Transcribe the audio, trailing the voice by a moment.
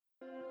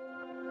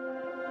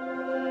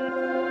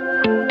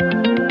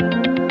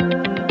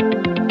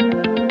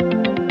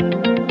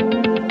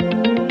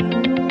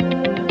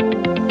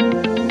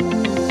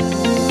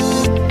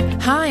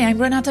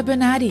Renata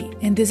Bernardi,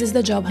 and this is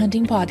the Job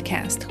Hunting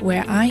Podcast,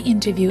 where I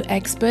interview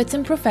experts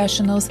and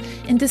professionals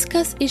and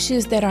discuss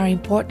issues that are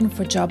important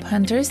for job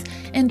hunters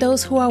and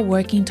those who are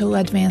working to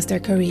advance their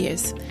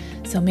careers.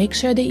 So make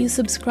sure that you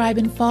subscribe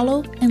and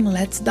follow, and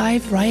let's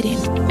dive right in.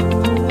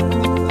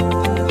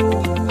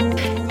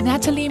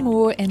 Natalie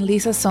Moore and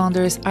Lisa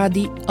Saunders are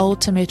the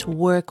ultimate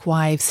work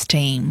wives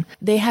team.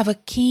 They have a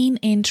keen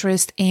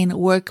interest in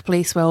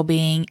workplace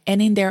well-being,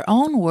 and in their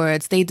own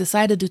words, they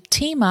decided to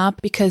team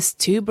up because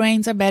two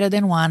brains are better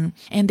than one,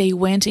 and they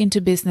went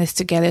into business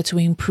together to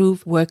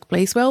improve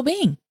workplace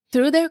well-being.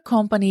 Through their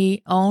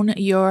company, Own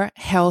Your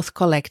Health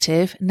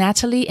Collective,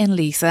 Natalie and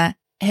Lisa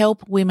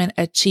help women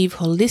achieve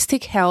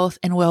holistic health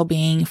and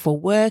well-being for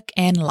work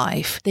and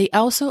life. They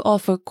also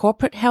offer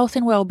corporate health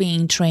and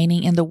well-being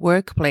training in the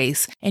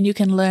workplace, and you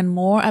can learn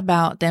more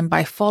about them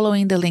by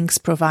following the links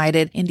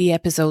provided in the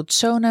episode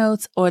show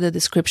notes or the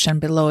description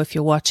below if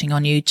you're watching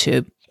on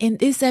YouTube. In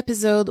this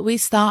episode, we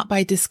start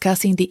by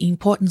discussing the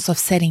importance of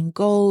setting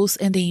goals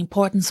and the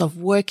importance of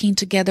working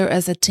together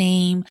as a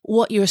team,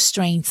 what your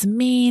strengths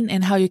mean,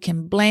 and how you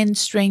can blend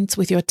strengths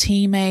with your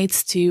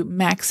teammates to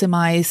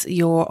maximize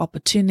your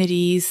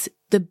opportunities.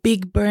 The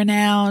big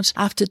burnout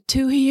after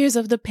 2 years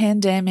of the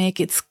pandemic,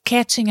 it's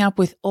catching up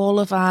with all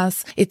of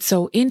us. It's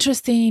so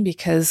interesting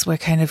because we're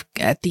kind of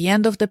at the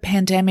end of the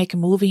pandemic,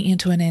 moving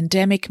into an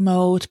endemic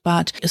mode,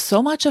 but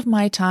so much of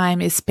my time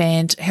is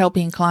spent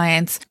helping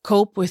clients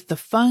cope with the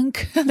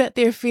funk that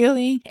they're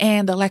feeling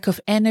and the lack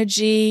of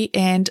energy.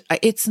 And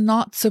it's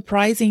not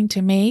surprising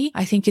to me.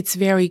 I think it's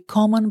very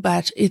common,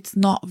 but it's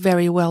not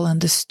very well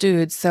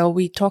understood. So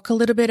we talk a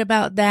little bit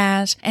about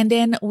that. And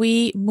then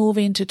we move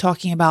into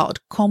talking about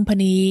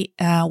company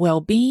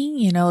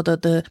well-being,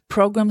 the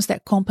programs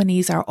that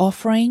companies are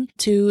offering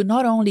to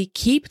not only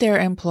keep their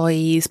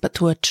employees, but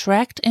to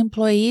attract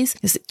employees.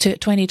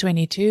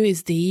 2022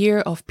 is the year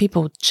of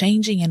people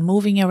changing and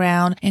moving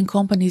around, and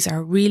companies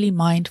are really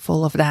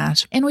mindful of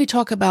that. And we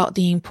talk about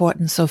the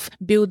importance of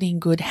building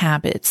good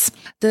habits.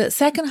 The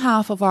second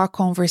half of our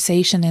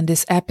conversation in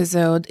this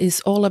episode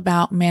is all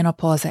about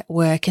menopause at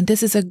work. And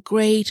this is a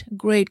great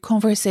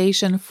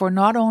conversation for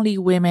not only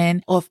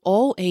women of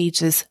all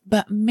ages,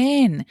 but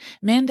men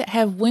that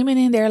have women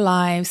in their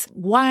lives,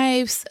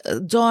 wives,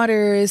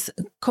 daughters,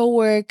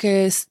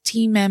 co-workers,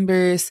 team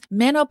members.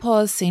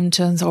 Menopause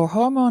symptoms or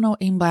hormonal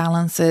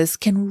imbalances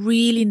can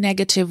really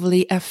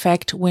negatively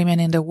affect women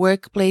in the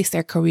workplace,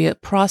 their career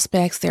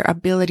prospects, their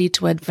ability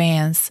to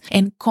advance.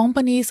 And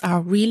companies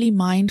are really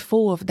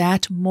mindful of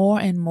that more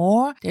and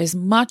more. There's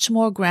much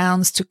more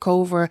grounds to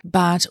cover,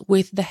 but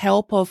with the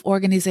help of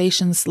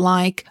organizations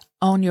like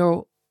Own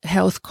Your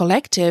Health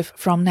Collective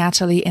from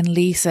Natalie and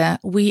Lisa,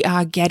 we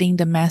are getting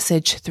the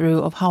message through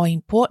of how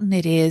important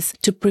it is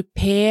to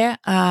prepare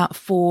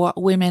for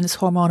women's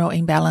hormonal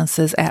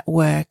imbalances at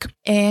work.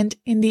 And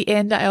in the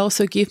end, I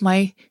also give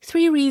my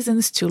 3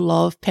 reasons to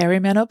love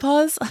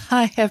perimenopause.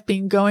 I have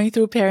been going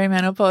through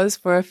perimenopause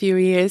for a few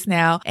years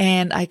now,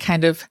 and I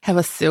kind of have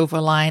a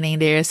silver lining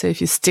there. So if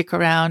you stick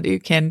around,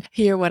 you can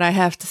hear what I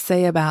have to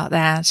say about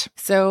that.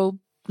 So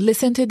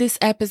listen to this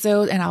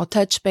episode and I'll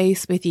touch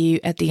base with you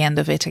at the end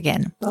of it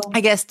again.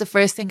 I guess the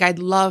first thing I'd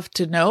love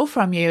to know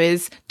from you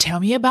is tell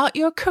me about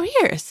your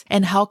careers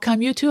and how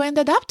come you two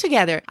ended up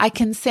together. I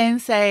can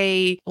sense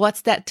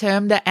what's that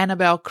term that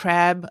Annabelle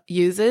Crabb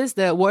uses,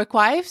 the work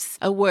wives,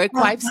 a work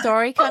wife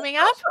story coming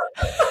up.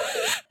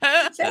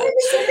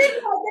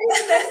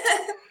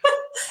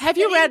 Have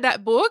you read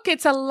that book?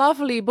 It's a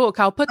lovely book.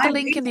 I'll put the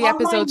link in the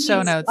episode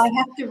show notes. I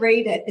have to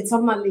read it. It's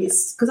on my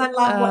list because I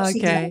love what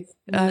she does.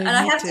 And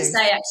I have to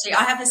say, actually,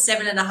 I have a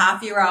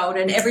 7.5-year-old,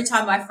 and every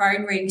time my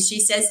phone rings, she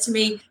says to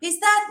me, "Is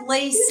that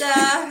Lisa?"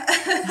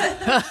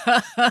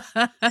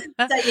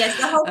 So yes,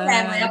 the whole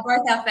family,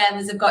 both our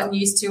families have gotten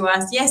used to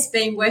us. Yes,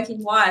 being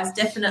working wives,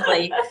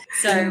 definitely.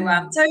 So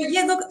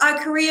yeah, look, our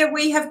career,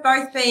 we have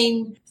both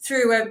been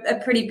through a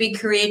pretty big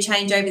career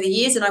change over the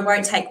years, and I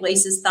won't take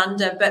Lisa's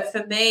thunder, but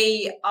for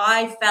me,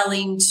 I fell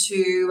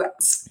into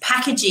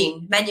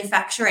packaging,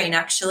 manufacturing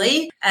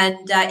actually,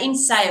 and in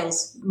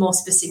sales more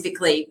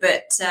specifically,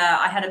 but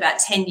I had about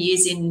 10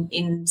 years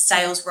in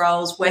sales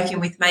roles, working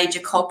with major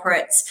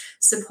corporates,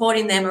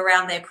 supporting them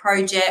around their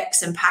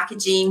projects and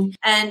packaging.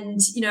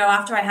 And,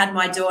 after I had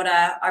my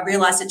daughter, I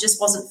realized it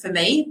just wasn't for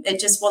me. It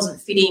just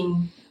wasn't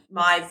fitting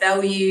my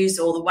values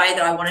or the way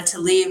that I wanted to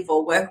live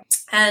or work.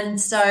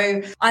 And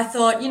so I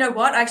thought, you know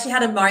what, I actually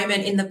had a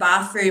moment in the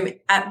bathroom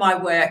at my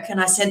work and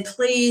I said,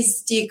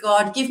 please, dear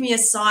God, give me a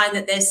sign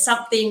that there's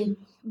something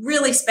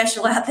really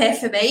special out there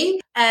for me.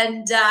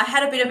 And I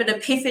had a bit of an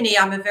epiphany.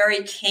 I'm a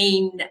very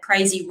keen,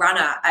 crazy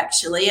runner,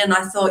 actually. And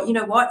I thought, you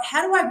know what,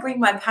 how do I bring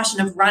my passion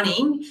of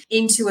running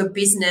into a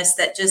business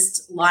that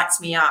just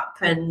lights me up?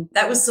 And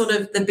that was sort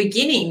of the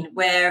beginning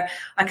where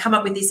I come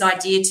up with this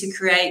idea to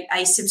create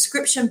a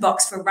subscription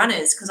box for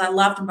runners because I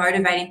loved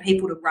motivating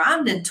people to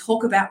run and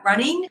talk about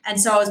running. And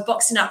so I was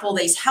boxing up all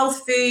these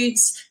health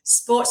foods,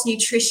 sports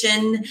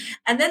nutrition,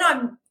 and then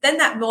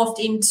that morphed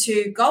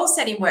into goal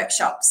setting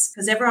workshops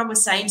because everyone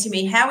was saying, saying to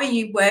me, how are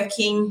you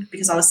working?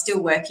 Because I was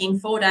still working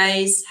 4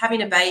 days,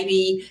 having a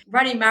baby,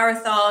 running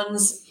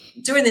marathons,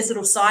 doing this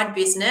little side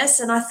business.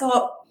 And I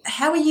thought,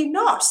 how are you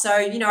not? So,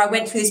 I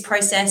went through this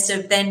process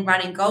of then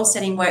running goal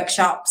setting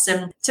workshops.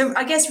 And to,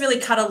 I guess, really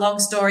cut a long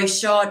story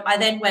short, I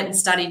then went and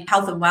studied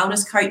health and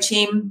wellness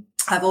coaching.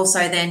 I've also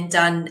then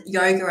done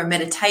yoga and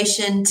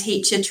meditation,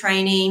 teacher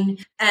training.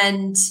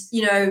 And,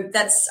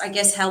 that's, I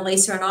guess, how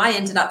Lisa and I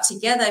ended up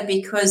together,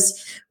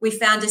 because we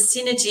found a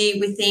synergy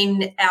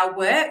within our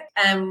work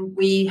and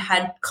we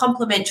had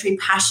complementary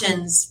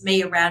passions,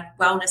 me around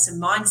wellness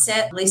and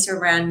mindset, Lisa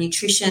around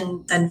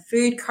nutrition and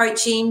food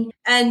coaching.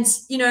 And,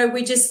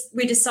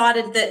 we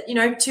decided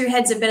that, two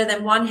heads are better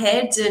than one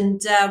head.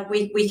 And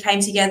we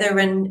came together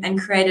and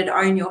created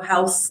Own Your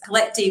Health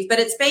Collective. But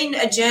it's been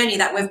a journey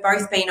that we've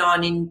both been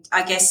on in,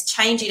 I guess,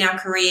 changing our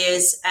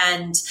careers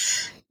and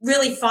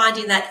really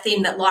finding that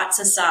thing that lights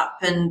us up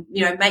and,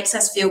 makes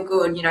us feel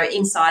good,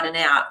 inside and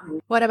out.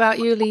 What about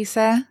you,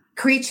 Lisa?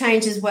 Career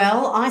change as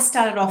well. I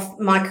started off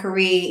my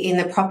career in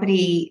the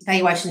property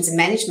valuations and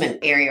management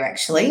area,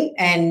 actually,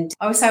 and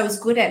I would say I was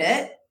good at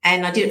it.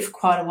 And I did it for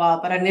quite a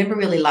while, but I never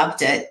really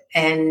loved it.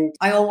 And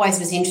I always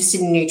was interested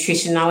in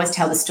nutrition. I always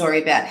tell the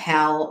story about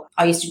how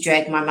I used to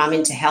drag my mum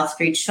into health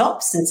food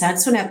shops. And so it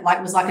sort of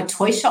was like a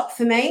toy shop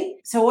for me.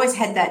 So I always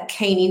had that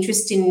keen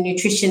interest in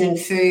nutrition and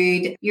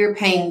food,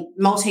 European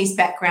Maltese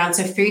background.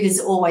 So food has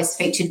always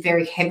featured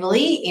very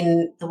heavily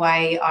in the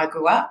way I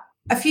grew up.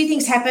 A few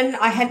things happened.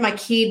 I had my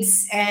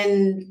kids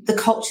and the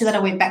culture that I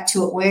went back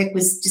to at work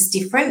was just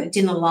different. It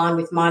didn't align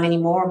with mine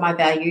anymore or my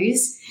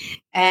values.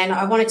 And I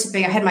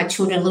had my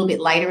children a little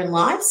bit later in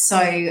life, so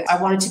I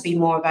wanted to be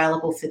more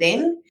available for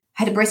them.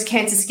 I had a breast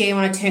cancer scare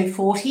when I turned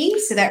 40,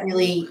 so that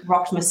really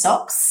rocked my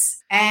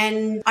socks.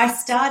 And I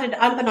started,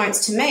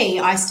 unbeknownst to me,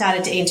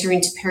 to enter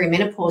into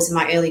perimenopause in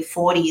my early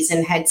 40s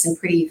and had some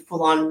pretty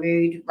full-on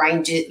mood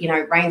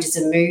ranges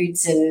of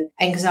moods and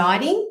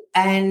anxiety.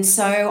 And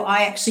so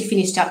I actually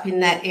finished up in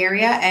that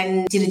area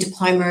and did a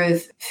diploma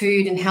of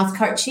food and health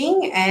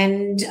coaching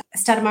and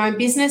started my own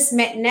business,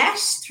 met Nat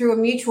through a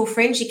mutual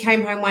friend. She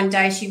came home one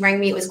day, she rang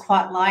me, it was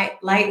quite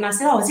late, and I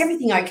said, is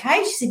everything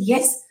okay? She said,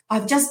 yes.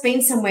 I've just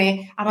been somewhere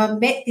and I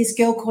met this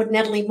girl called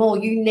Natalie Moore.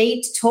 You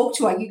need to talk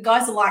to her. You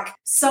guys are like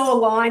so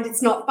aligned.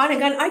 It's not fun. I'm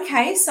going,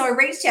 okay. So I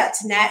reached out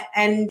to Nat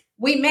and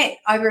we met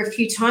over a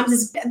few times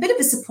as a bit of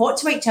a support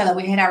to each other.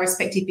 We had our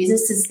respective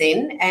businesses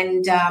then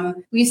and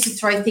we used to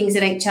throw things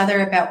at each other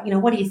about,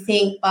 what do you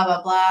think, blah,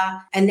 blah,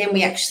 blah. And then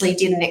we actually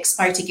did an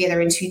expo together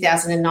in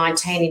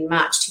 2019, in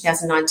March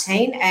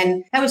 2019.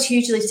 And that was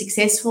hugely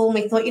successful. And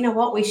we thought,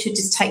 what, we should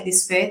just take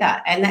this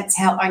further. And that's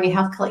how Own Your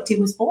Health Collective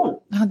was born.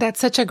 Oh, that's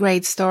such a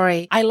great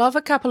story. I love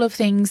a couple of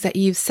things that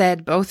you've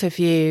said, both of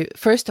you.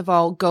 First of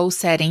all, goal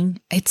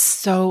setting. It's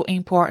so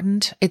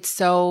important. It's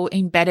so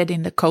embedded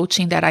in the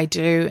coaching that I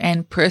do.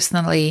 And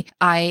personally,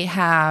 I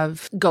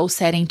have goal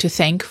setting to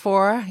thank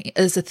for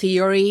as a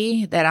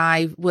theory that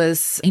I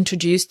was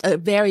introduced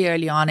very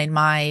early on in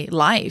my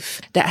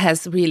life that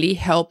has really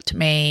helped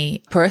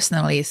me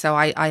personally. So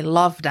I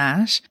love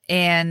that.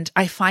 And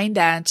I find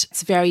that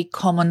it's very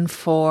common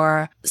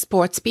for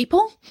sports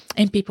people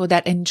and people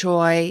that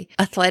enjoy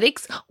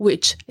athletics,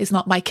 which is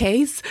not my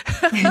case.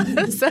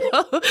 So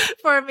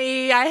for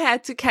me, I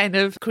had to kind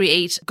of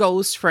create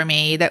goals for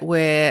me that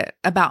were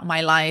about my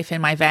life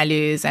and my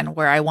values and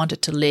where I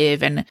wanted to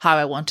live and how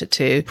I wanted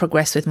to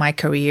progress with my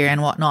career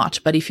and whatnot.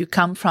 But if you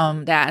come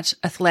from that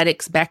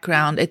athletics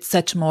background, it's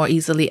such more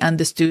easily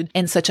understood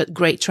and such a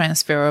great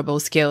transferable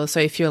skill. So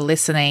if you're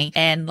listening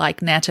and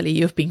like Natalie,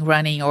 you've been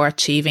running or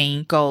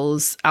achieving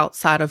goals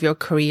outside of your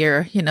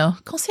career,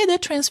 consider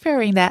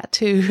transferring that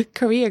to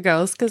career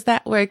goals because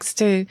that works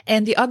too.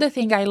 And the other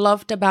thing I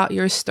loved about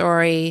your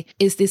story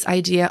is this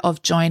idea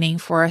of joining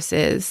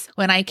forces.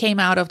 When I came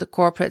out of the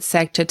corporate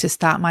sector to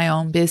start my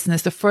own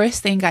business, the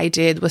first thing I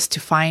did was to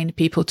find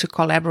people to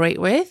collaborate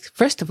with.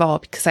 First of all,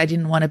 because I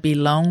didn't want to be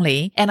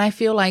lonely. And I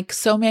feel like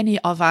so many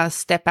of us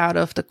step out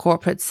of the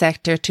corporate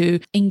sector to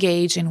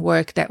engage in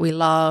work that we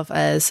love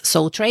as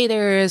sole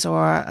traders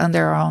or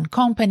under our own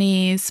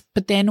companies,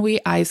 but then we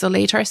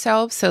isolate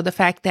ourselves. So the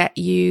fact that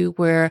you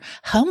were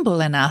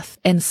humble enough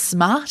and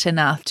smart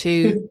enough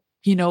to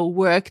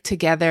work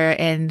together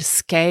and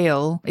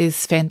scale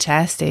is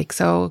fantastic.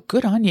 So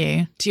good on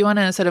you. Do you want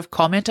to sort of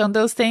comment on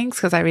those things?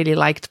 Because I really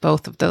liked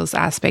both of those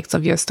aspects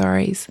of your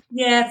stories.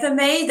 Yeah, for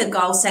me, the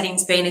goal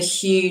setting's been a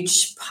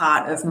huge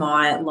part of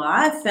my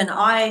life. And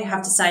I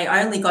have to say,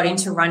 I only got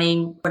into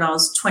running when I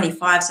was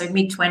 25, so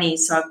mid-20s.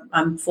 So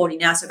I'm 40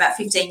 now, so about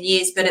 15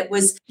 years. But it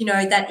was,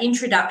 that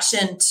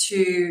introduction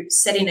to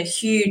setting a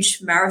huge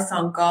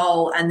marathon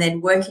goal and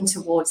then working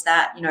towards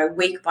that,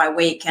 week by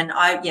week. And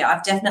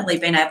I've definitely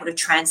been able to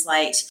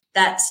translate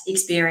that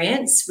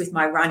experience with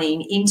my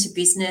running into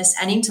business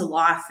and into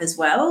life as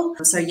well.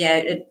 So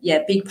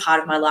big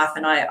part of my life.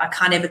 And I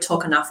can't ever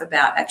talk enough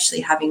about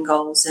actually having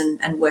goals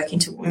and working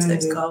towards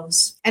those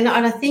goals. And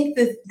I think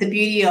the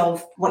beauty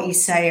of what you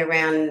say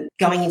around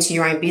going into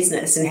your own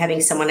business and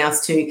having someone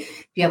else to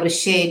be able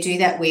to do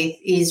that with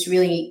is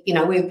really,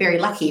 we're very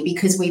lucky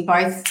because we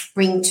both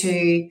bring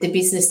to the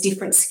business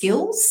different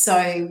skills.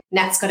 So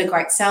Nat's got a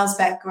great sales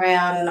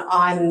background.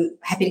 I'm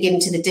happy to get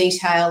into the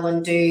detail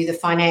and do the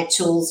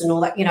financials and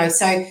all that,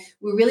 so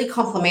we're really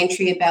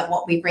complementary about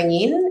what we bring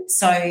in.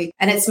 So,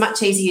 and it's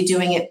much easier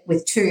doing it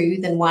with two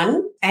than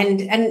one.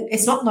 And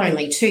it's not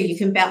lonely too. You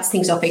can bounce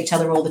things off each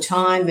other all the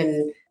time.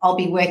 And I'll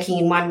be working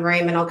in one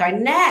room and I'll go,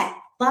 Nat,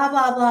 blah,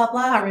 blah, blah,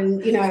 blah.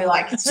 And,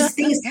 it's just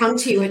things come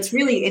to you.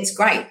 It's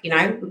great. We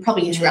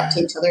probably interrupt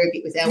each other a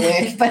bit with our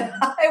work, but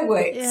it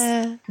works.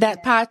 Yeah.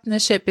 That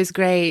partnership is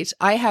great.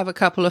 I have a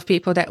couple of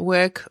people that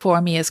work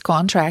for me as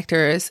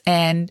contractors,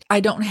 and I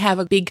don't have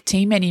a big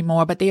team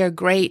anymore, but they are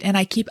great. And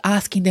I keep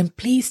asking them,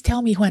 please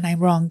tell me when I'm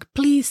wrong.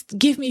 Please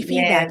give me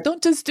feedback. Yeah.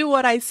 Don't just do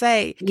what I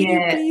say. Can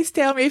you please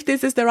tell me if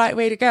this is the right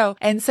way to go?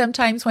 And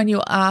sometimes when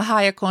you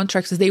hire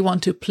contractors, they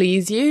want to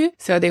please you.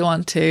 So they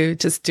want to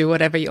just do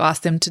whatever you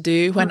ask them to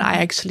do, when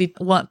I actually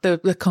want the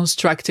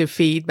constructive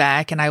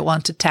feedback and I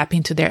want to tap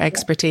into their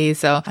expertise.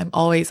 So I'm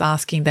always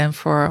asking them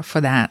for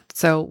that.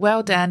 So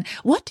well done.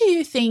 What do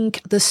you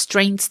think the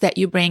strengths that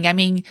you bring? I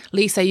mean,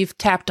 Lisa, you've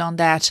tapped on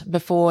that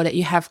before, that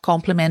you have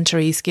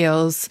complementary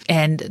skills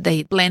and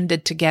they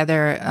blended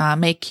together,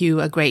 make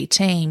you a great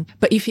team.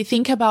 But if you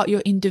think about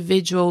your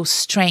individual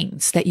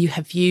strengths that you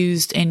have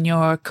used in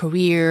your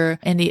career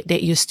and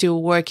that you're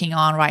still working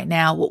on right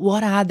now,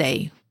 what are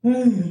they?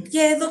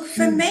 Yeah, look,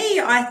 for me,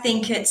 I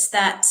think it's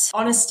that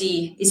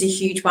honesty is a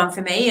huge one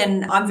for me.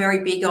 And I'm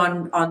very big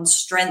on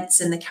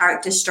strengths and the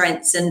character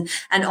strengths, and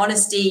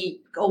honesty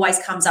always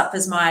comes up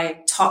as my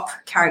top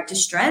character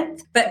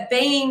strength. But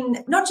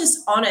being not just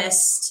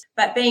honest,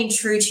 but being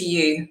true to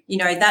you,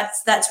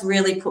 that's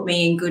really put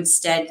me in good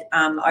stead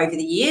over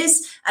the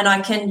years. And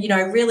I can,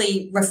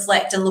 really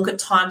reflect and look at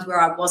times where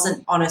I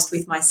wasn't honest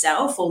with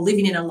myself or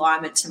living in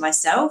alignment to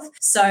myself.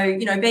 So,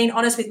 being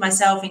honest with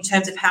myself in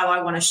terms of how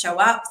I want to show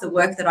up, the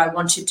work that I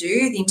want to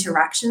do, the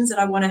interactions that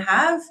I want to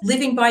have,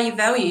 living by your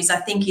values, I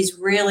think is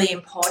really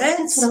important.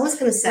 That's what I was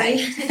going to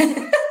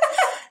say.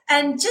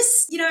 And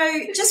just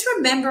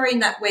remembering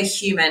that we're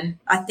human,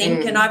 I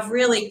think, and I've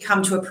really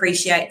come to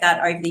appreciate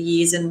that over the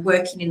years and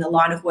working in the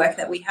line of work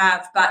that we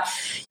have. But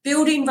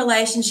building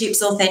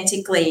relationships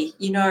authentically,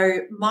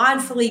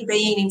 mindfully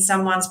being in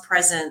someone's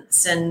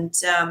presence, and,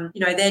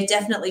 they're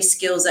definitely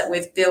skills that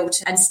we've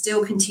built and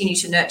still continue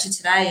to nurture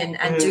today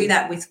and do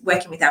that with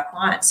working with our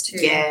clients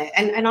too. Yeah,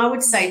 and I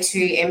would say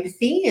too,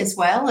 empathy as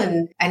well,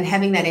 and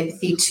having that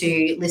empathy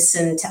to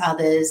listen to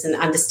others and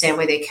understand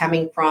where they're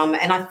coming from.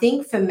 And I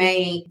think for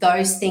me,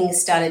 those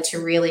things started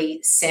to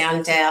really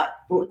sound out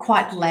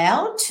quite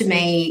loud to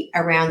me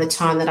around the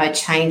time that I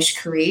changed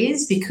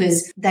careers,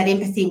 because that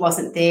empathy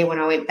wasn't there when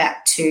I went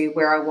back to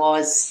where I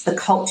was. The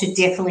culture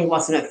definitely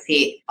wasn't a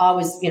fit. I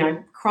was,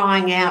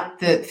 crying out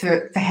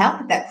for help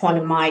at that point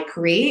in my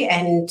career,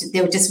 and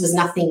there just was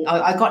nothing.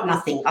 I got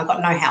nothing. I got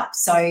no help.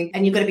 So,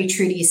 and you've got to be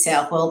true to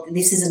yourself. Well,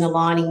 this isn't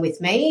aligning with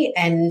me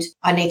and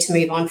I need to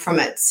move on from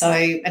it. So,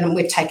 and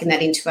we've taken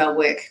that into our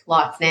work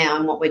life now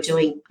and what we're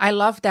doing. I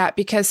love that,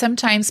 because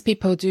sometimes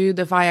people do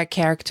the VIA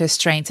character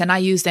strengths, and I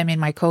use them in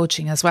my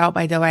coaching as well,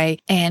 by the way,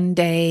 and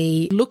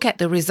they look at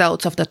the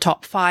results of the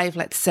top 5,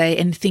 let's say,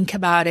 and think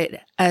about it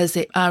as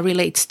it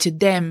relates to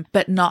them,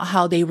 but not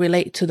how they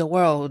relate to the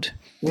world.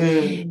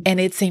 And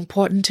it's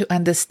important to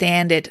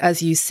understand it.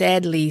 As you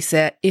said,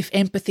 Lisa, if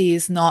empathy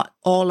is not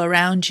all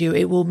around you,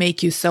 it will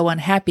make you so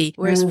unhappy.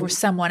 Whereas for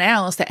someone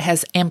else that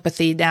has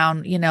empathy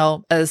down,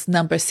 as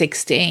number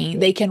 16,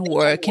 they can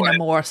work in a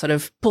more sort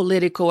of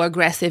political,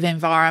 aggressive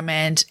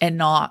environment and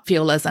not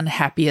feel as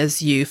unhappy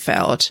as you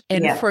felt.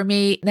 And for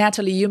me,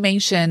 Natalie, you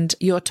mentioned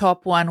your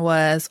top one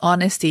was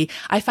honesty.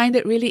 I find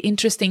it really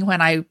interesting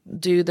when I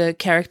do the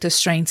character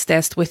strengths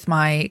test with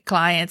my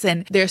clients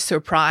and they're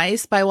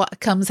surprised by what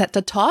comes at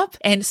the top.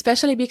 And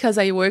especially because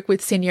I work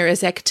with senior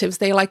executives,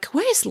 they're like,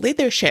 where's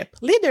leadership?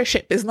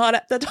 Leadership is not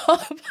at the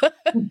top.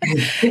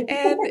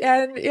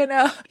 and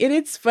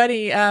it's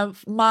funny.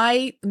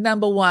 My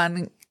number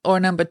one or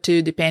number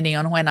 2, depending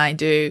on when I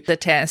do the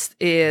test,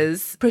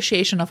 is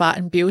appreciation of art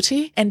and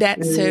beauty. And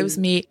that serves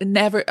me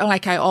never,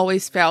 like I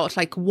always felt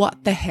like,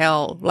 what the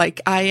hell?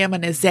 Like I am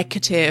an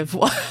executive.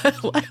 Why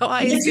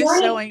is this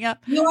showing up?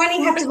 You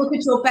only have to look at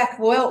your back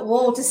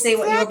wall to see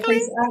what you're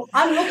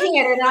I'm looking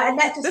at it and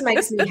that just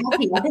makes me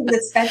happy. I think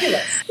that's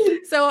fabulous.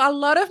 So a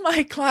lot of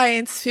my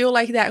clients feel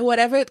like that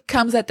whatever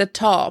comes at the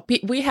top,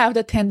 we have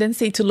the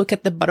tendency to look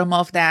at the bottom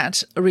of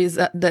that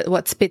result,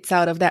 what spits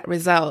out of that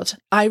result.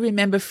 I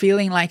remember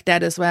feeling like like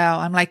that as well.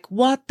 I'm like,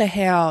 what the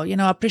hell?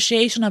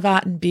 Appreciation of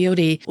art and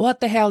beauty. What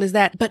the hell is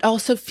that? But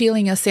also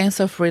feeling a sense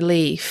of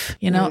relief.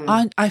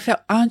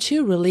 Aren't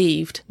you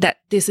relieved that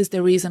this is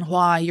the reason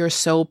why you're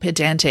so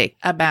pedantic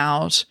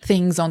about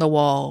things on the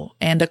wall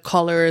and the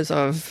colors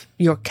of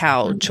your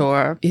couch,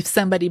 or if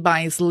somebody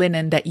buys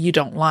linen that you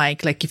don't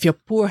like if your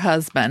poor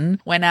husband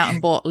went out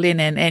and bought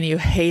linen and you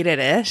hated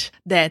it,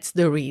 that's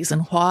the reason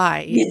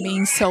why. It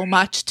means so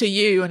much to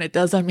you and it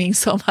doesn't mean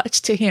so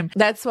much to him.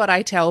 That's what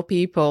I tell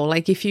people.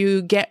 If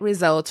you get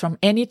results from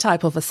any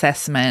type of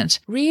assessment,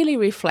 really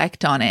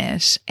reflect on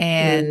it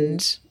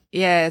and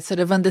sort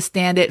of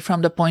understand it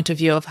from the point of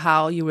view of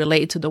how you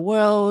relate to the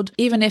world.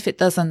 Even if it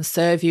doesn't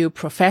serve you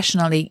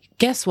professionally,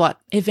 guess what?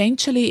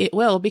 Eventually it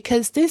will,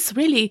 because this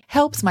really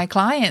helps my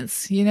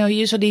clients.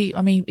 Usually,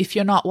 if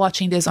you're not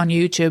watching this on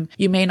YouTube,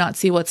 you may not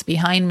see what's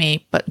behind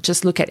me, but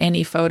just look at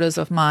any photos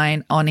of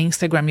mine on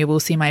Instagram, you will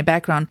see my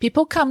background.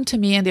 People come to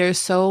me and they're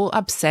so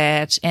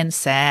upset and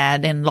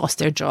sad and lost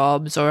their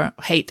jobs or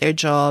hate their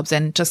jobs,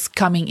 and just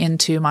coming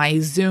into my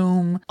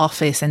Zoom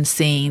office and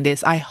seeing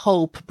this, I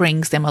hope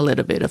brings them a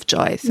little bit of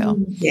joy. So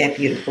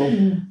beautiful.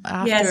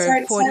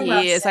 After 40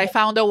 years, I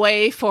found a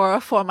way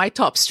for my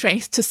top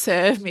strength to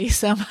serve me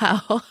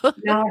somehow.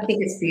 No, I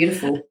think it's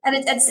beautiful. And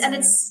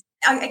it's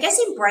I guess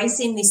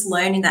embracing this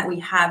learning that we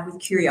have with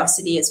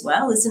curiosity as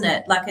well, isn't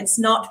it? It's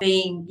not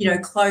being,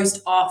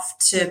 closed off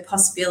to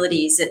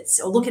possibilities.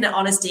 Or looking at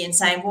honesty and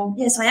saying, well,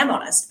 yes, I am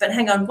honest, but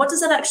hang on, what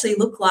does that actually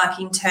look like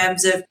in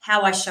terms of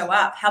how I show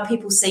up, how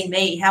people see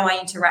me, how I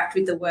interact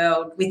with the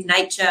world, with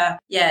nature?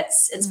 Yeah,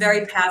 it's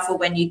very powerful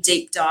when you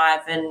deep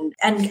dive and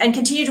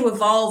continue to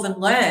evolve and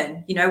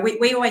learn.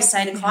 We always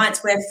say to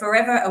clients, we're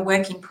forever a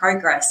work in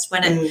progress.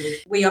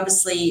 We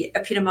obviously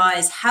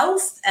epitomize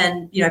health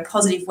and,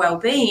 positive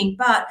well-being,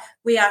 but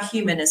we are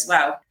human as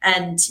well.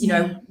 And,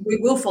 we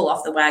will fall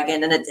off the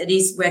wagon, and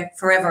we're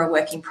forever a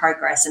work in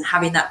progress, and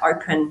having that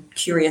open,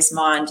 curious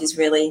mind is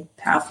really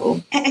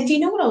powerful. And you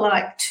know what I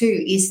like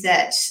too is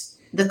that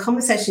the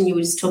conversation you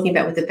were just talking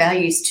about with the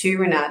values too,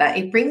 Renata,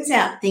 it brings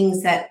out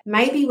things that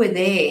maybe were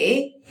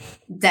there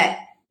that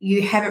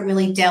you haven't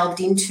really delved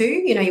into.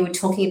 You were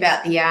talking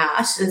about the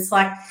art, and it's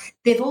like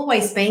they've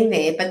always been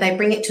there, but they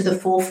bring it to the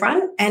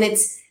forefront, and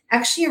it's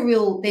actually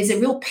there's a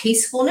real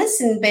peacefulness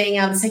in being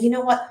able to say, you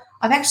know what,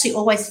 I've actually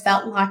always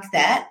felt like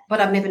that,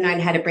 but I've never known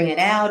how to bring it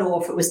out,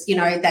 or if it was,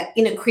 that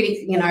inner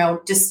critic,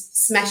 I'll just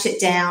smash it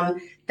down.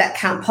 That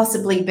can't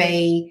possibly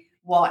be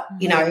what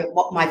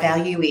my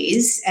value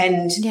is.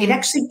 And it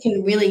actually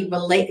can really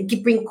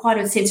bring quite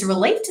a sense of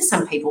relief to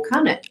some people,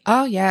 can't it?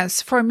 Oh,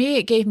 yes. For me,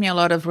 it gave me a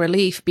lot of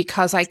relief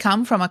because I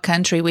come from a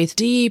country with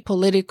deep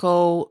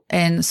political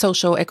and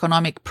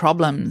socio-economic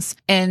problems.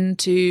 And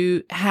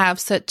to have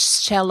such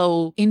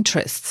shallow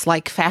interests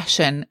like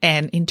fashion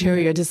and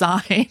interior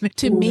design,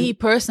 to me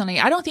personally,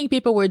 I don't think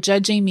people were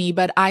judging me,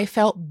 but I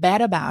felt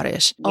bad about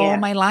it. All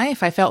my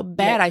life, I felt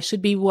bad. I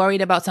should be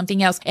worried about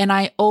something else. And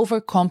I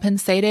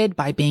overcompensated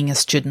by being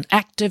a student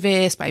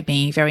activist, by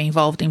being very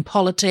involved in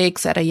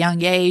politics at a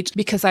young age,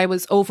 because I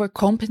was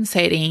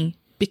overcompensating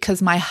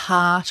because my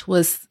heart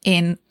was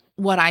in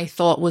what I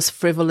thought was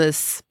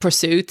frivolous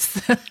pursuits.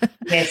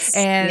 Yes.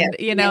 And,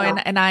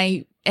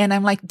 and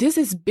I'm like, this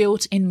is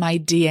built in my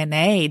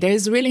DNA.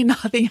 There's really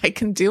nothing I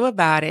can do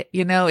about it.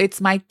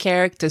 It's my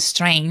character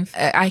strength.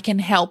 I can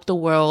help the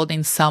world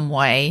in some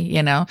way,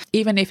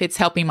 even if it's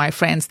helping my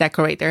friends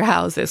decorate their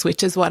houses,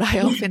 which is what I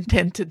often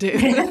tend to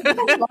do.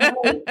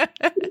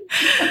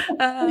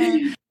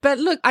 But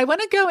look, I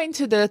want to go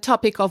into the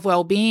topic of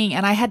well-being,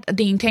 and I had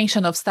the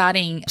intention of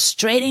starting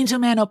straight into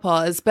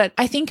menopause, but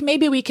I think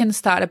maybe we can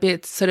start a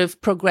bit sort of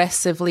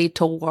progressively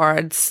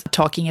towards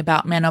talking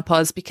about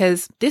menopause,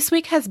 because this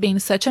week has been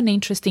such an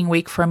interesting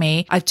week for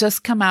me. I've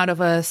just come out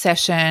of a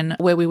session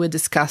where we were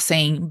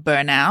discussing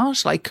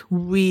burnout,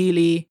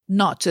 really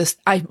not just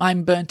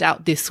I'm burnt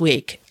out this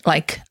week.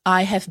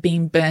 I have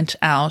been burnt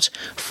out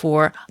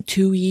for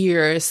 2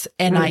 years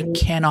and I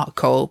cannot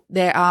cope.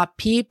 There are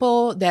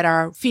people that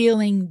are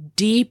feeling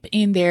deep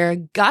in their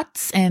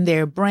guts and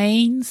their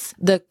brains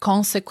the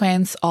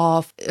consequence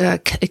of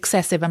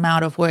excessive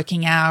amount of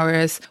working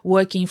hours,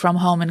 working from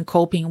home and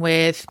coping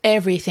with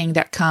everything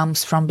that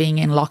comes from being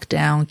in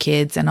lockdown,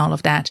 kids and all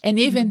of that. And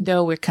even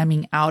though we're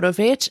coming out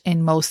of it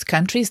in most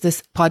countries,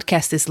 this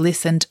podcast is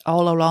listened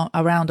all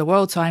around the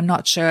world. So I'm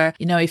not sure,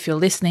 if you're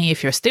listening,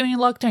 if you're still in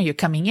lockdown, you're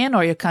coming in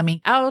or you're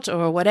coming out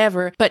or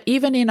whatever. But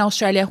even in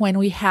Australia, when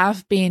we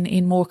have been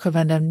in more of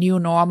a new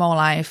normal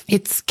life,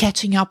 it's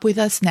catching up with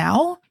us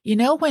now.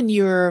 When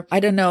I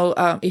don't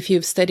know if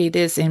you've studied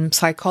this in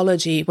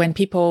psychology, when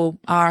people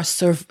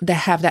they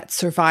have that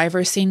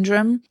survivor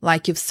syndrome,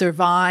 like you've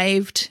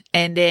survived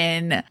and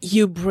then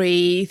you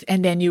breathe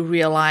and then you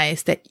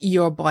realize that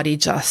your body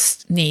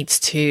just needs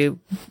to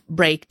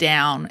break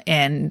down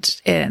and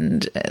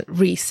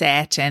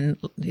reset, and,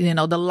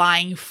 the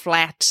lying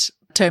flat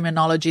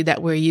terminology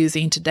that we're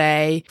using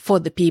today for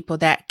the people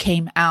that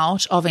came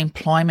out of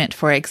employment,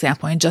 for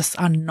example, and just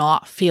are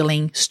not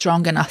feeling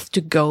strong enough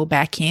to go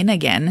back in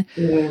again.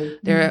 Mm.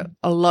 There are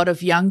a lot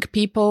of young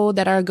people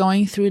that are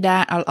going through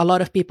that. A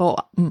lot of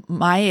people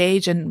my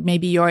age and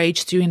maybe your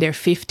age too, in their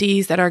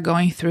 50s, that are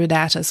going through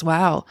that as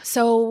well.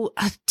 So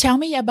tell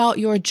me about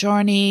your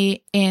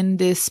journey in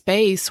this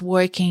space,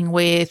 working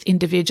with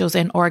individuals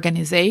and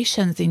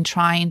organizations in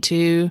trying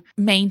to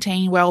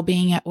maintain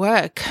well-being at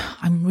work.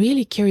 I'm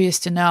really curious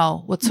to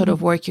know what sort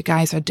of work you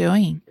guys are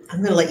doing. I'm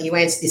going to let you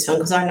answer this one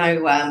because I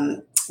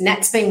know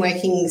Nat's been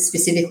working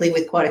specifically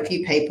with quite a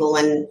few people,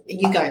 and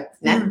you go,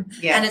 Nat.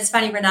 Yeah. And it's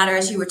funny, Renata,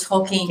 as you were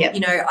talking,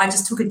 I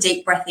just took a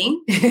deep breath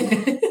in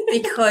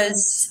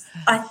because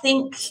I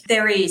think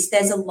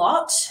there's a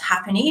lot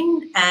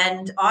happening,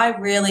 and I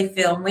really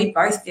feel, and we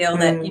both feel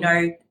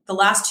that, the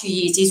last 2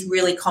 years is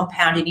really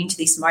compounded into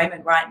this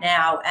moment right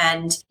now.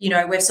 And,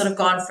 we've sort of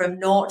gone from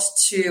 0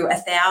 to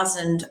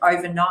 1,000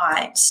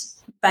 overnight,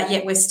 but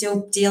yet we're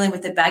still dealing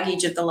with the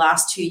baggage of the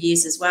last 2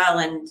 years as well.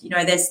 And,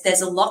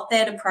 there's a lot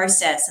there to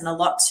process and a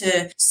lot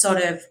to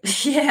sort of,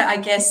 I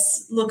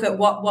guess, look at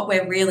what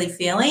we're really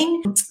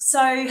feeling.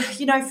 So,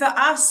 for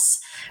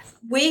us,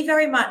 we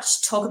very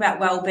much talk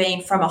about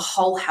wellbeing from a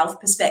whole health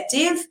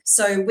perspective.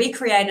 So we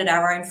created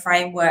our own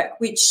framework,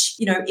 which,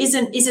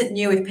 isn't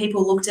new if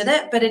people looked at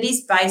it, but it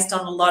is based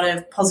on a lot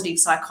of positive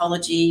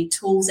psychology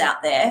tools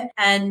out there.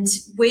 And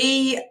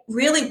we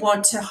really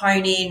want to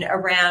hone in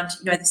around,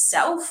 the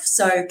self.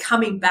 So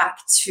coming back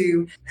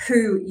to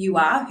who you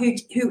are, who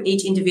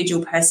each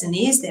individual person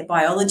is, their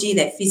biology,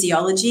 their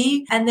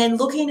physiology, and then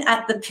looking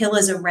at the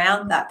pillars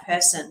around that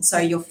person. So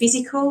your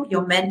physical,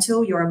 your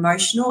mental, your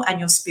emotional, and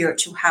your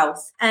spiritual health.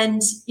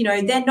 And,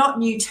 they're not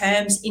new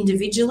terms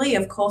individually,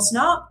 of course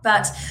not,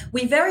 but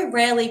we very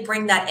rarely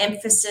bring that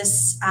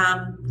emphasis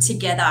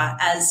together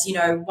as,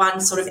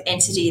 one sort of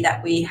entity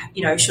that we,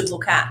 should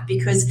look at,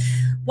 because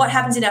what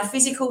happens in our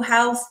physical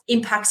health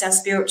impacts our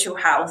spiritual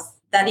health.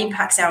 That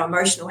impacts our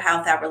emotional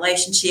health, our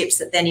relationships,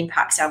 that then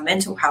impacts our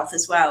mental health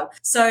as well.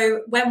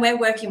 So when we're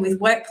working with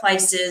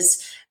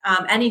workplaces,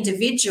 and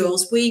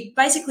individuals, we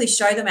basically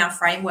show them our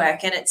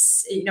framework, and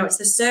it's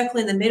the circle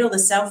in the middle, the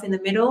self in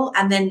the middle,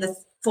 and then the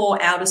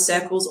 4 outer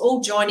circles all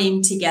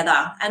joining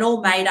together and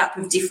all made up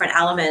of different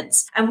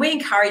elements. And we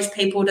encourage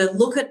people to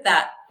look at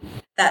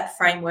that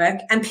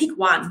framework and pick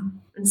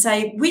one and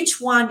say, which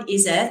one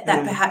is it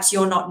that perhaps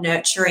you're not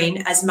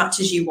nurturing as much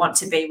as you want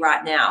to be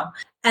right now?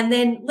 And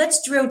then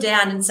let's drill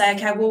down and say,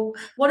 okay, well,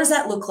 what does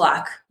that look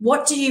like?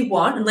 What do you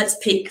want? And let's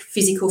pick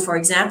physical, for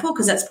example,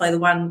 because that's probably the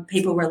one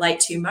people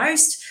relate to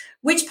most.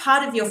 Which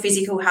part of your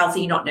physical health are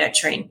you not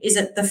nurturing? Is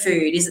it the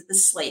food? Is it the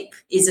sleep?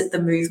 Is it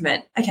the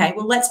movement? Okay,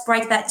 well, let's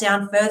break that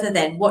down further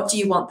then. What do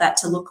you want that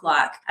to look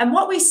like? And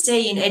what we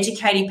see in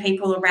educating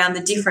people around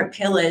the different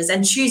pillars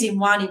and choosing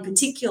one in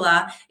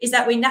particular is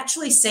that we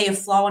naturally see a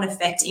flow and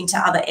effect into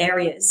other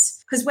areas.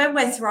 Because when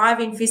we're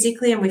thriving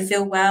physically and we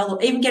feel well,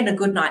 or even getting a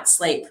good night's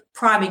sleep,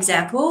 prime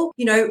example,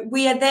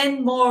 we are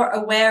then more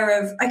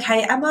aware of,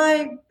 okay, am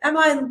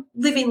I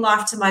living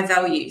life to my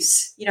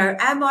values?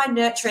 Am I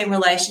nurturing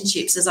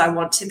relationships as I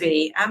want to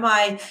be? Am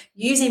I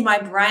using my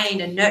brain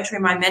and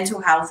nurturing my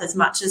mental health as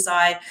much as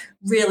I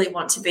really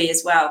want to be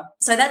as well?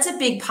 So that's a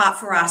big part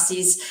for us,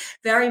 is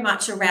very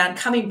much around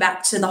coming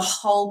back to the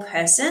whole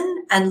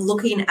person and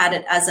looking at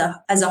it as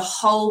a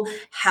whole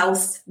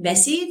health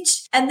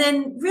message. And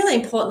then really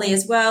importantly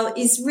as well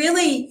is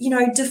really,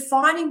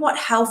 defining what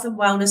health and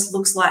wellness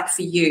looks like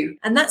for you.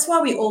 And that's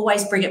why we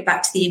always bring it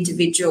back to the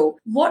individual.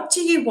 What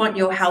do you want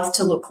your health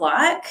to look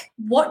like?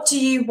 What do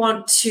you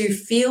want to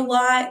feel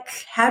like?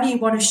 How do you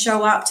want to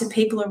show up to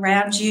people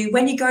around you?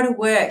 When you go to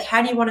work,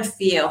 how do you want to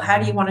feel? How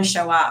do you want to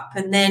show up?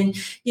 And then,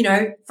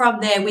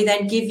 from there, we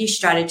then give you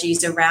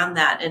strategies around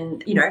that.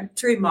 And,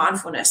 through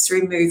mindfulness,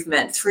 through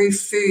movement, through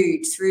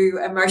food,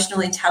 through emotional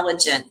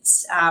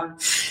intelligence,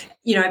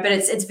 but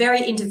it's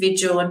very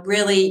individual, and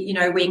really,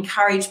 we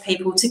encourage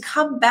people to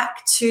come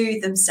back to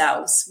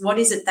themselves. What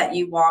is it that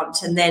you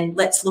want? And then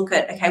let's look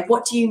at, okay,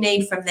 what do you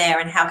need from there,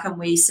 and how can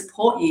we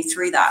support you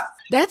through that?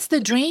 That's the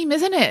dream,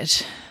 isn't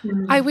it?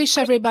 I wish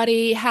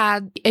everybody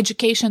had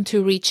education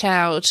to reach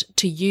out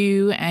to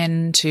you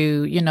and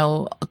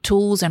to,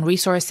 tools and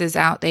resources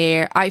out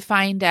there. I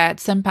find that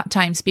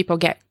sometimes people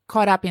get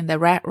caught up in the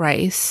rat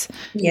race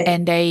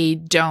and they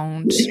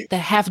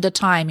have the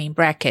time, in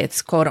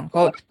brackets, quote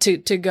unquote,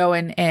 to go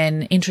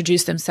and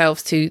introduce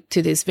themselves to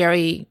this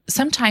very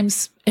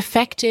sometimes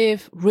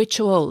effective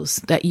rituals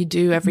that you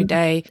do every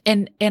day.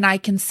 And I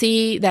can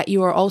see that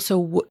you are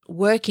also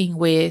working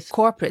with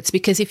corporates,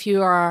 because if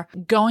you are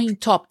going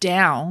top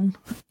down,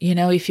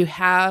 if you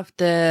have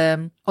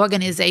the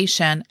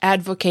organization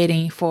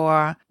advocating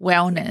for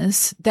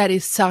wellness, that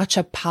is such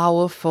a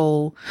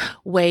powerful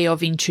way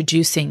of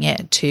introducing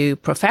it to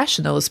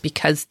professionals,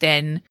 because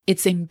then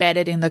it's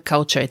embedded in the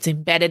culture, it's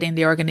embedded in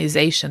the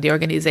organization. The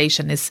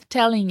organization is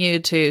telling you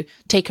to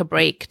take a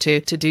break, to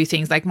do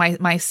things like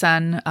my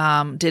son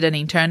did an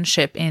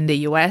internship in the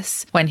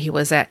US when he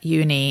was at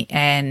uni.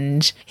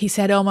 And he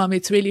said, "Oh, Mom,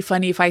 it's really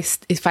funny.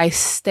 If I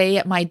stay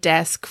at my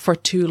desk for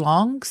too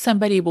long,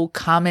 somebody will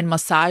come and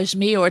massage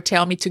me or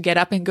tell me to get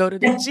up and go to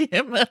the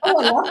gym."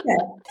 Oh, I love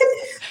that.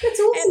 That's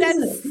awesome.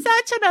 And that's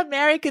such an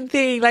American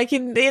thing. Like I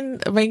mean,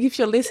 if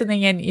you're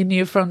listening and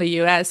you're from the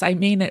US, I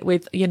mean it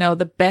with,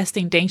 the best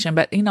intention.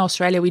 But in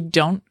Australia, we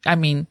don't,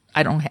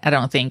 I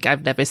don't think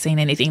I've never seen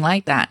anything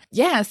like that.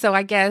 Yeah. So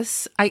I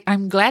guess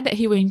I'm glad that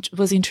he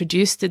was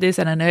introduced to this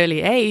at an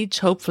early age.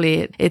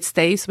 Hopefully it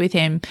stays with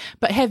him.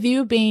 But have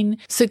you been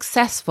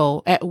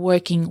successful at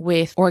working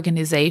with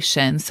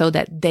organizations so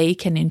that they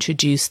can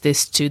introduce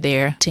this to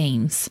their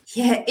teams?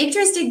 Yeah,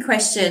 interesting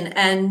question.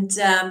 And,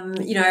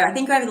 I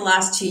think over the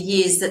last 2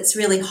 years, that's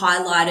really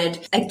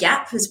highlighted a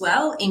gap as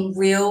well in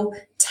real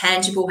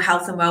tangible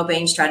health and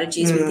wellbeing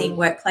strategies within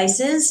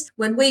workplaces.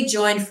 When we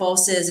joined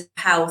forces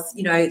health,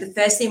 the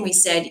first thing we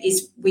said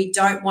is we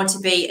don't want to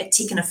be a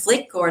tick and a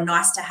flick or a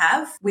nice to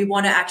have. We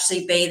want to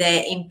actually be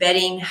there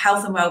embedding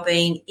health and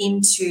wellbeing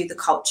into the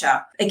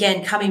culture.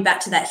 Again, coming back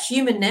to that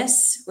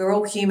humanness, we're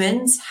all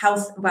humans.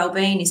 Health and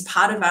wellbeing is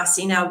part of us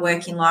in our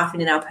working life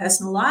and in our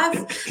personal life.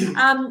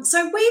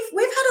 So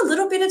we've had a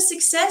little bit of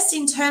success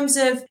in terms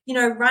of,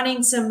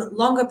 running some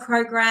longer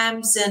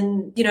programs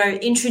and,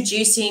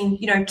 introducing,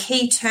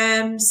 key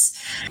terms,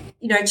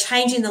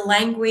 changing the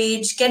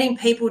language, getting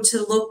people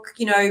to look,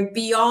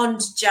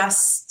 beyond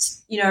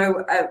just,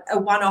 a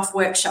one-off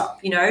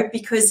workshop,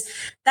 because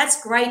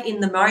that's great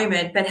in the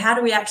moment, but how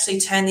do we actually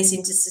turn this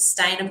into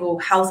sustainable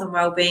health and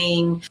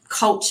wellbeing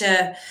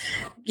culture,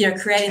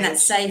 creating that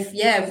safe,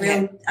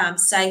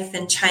 safe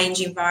and change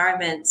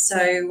environment. So,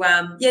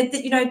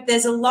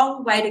 there's a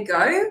long way to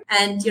go.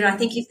 And, I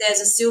think if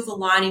there's a silver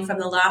lining from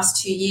the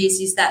last 2 years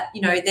is that,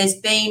 there's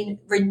been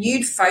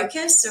renewed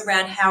focus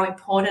around how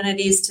important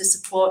it is to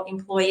support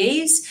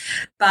employees,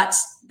 but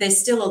there's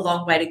still a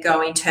long way to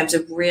go in terms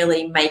of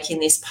really making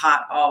this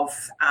part of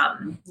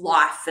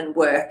life and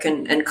work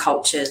and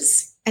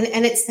cultures.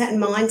 And it's that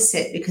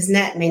mindset, because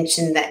Nat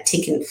mentioned that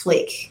tick and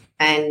flick.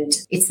 And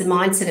it's the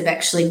mindset of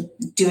actually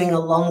doing a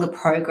longer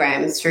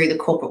program through the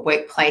corporate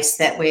workplace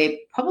that we're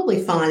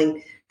probably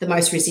finding the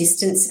most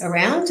resistance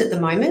around at the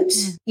moment.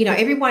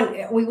 Everyone,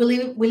 we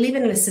live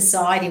in a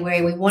society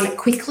where we want it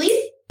quickly.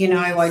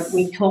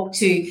 We talk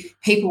to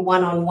people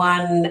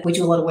one-on-one. We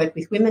do a lot of work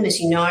with women, as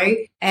you know,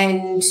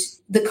 and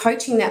the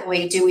coaching that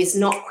we do is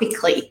not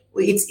quickly.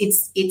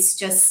 It's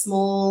just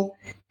small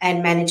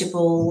and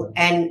manageable.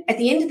 And at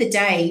the end of the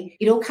day,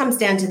 it all comes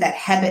down to that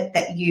habit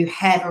that you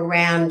have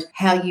around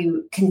how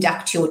you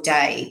conduct your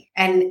day.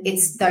 And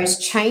it's those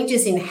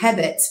changes in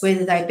habits,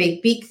 whether they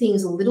be big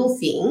things or little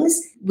things,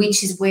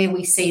 which is where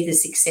we see the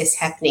success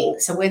happening.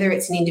 So whether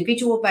it's an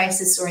individual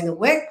basis or in the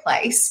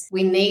workplace,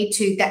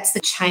 that's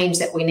the change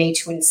that we need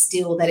to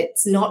instill, that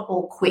it's not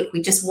all quick.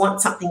 We just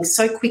want something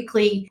so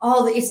quickly.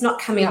 Oh, it's not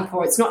coming up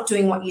or it's not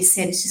doing what you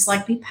said. It's just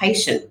like, be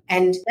patient.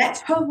 And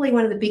that's probably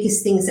one of the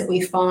biggest things that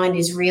we find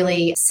is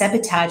really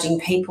sabotaging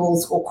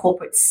people's or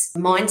corporate's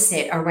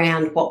mindset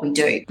around what we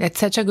do. That's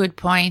such a good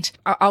point.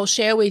 I'll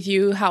share with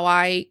you how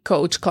I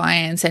coach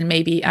clients, and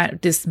maybe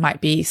this might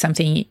be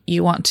something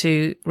you want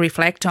to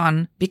reflect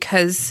on,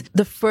 because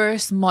the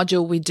first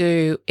module we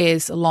do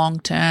is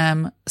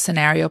long-term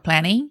scenario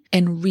planning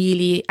and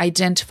really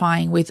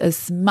identifying with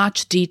as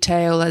much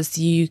detail as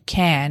you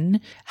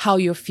can how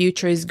your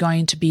future is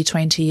going to be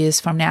 20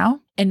 years from now.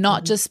 And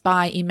not just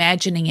by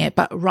imagining it,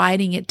 but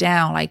writing it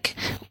down. Like,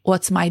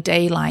 what's my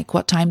day like?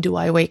 What time do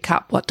I wake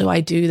up? What do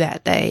I do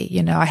that day?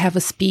 I have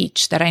a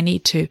speech that I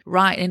need to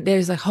write. And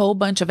there's a whole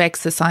bunch of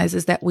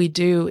exercises that we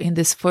do in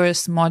this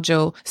first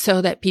module so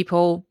that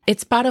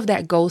it's part of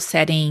that goal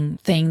setting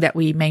thing that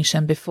we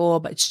mentioned before,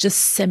 but it's just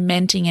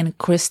cementing and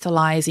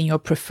crystallizing your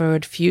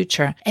preferred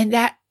future. And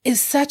that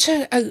is such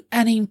an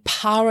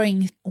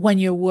empowering when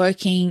you're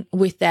working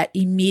with that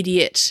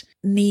immediate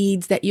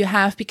needs that you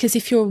have, because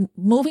if you're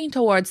moving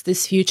towards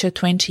this future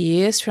 20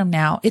 years from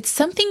now, it's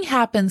something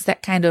happens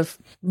that kind of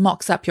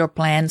mocks up your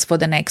plans for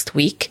the next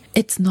week.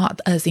 It's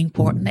not as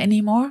important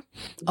anymore.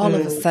 All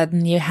of a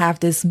sudden you have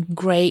this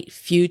great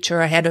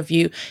future ahead of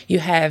you. You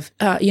have,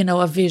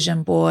 a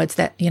vision board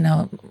that,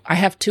 I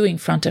have two in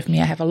front of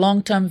me. I have a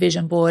long-term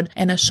vision board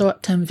and a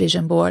short-term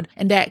vision board,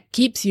 and that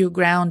keeps you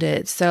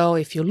grounded. So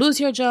if you lose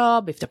your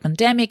job, if the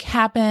pandemic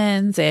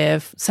happens,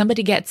 if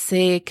somebody gets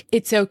sick,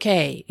 it's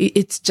okay.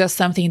 It's just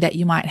something that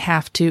you might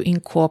have to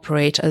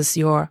incorporate as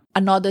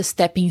another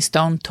stepping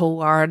stone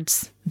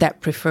towards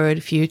that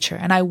preferred future.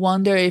 And I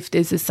wonder if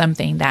this is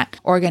something that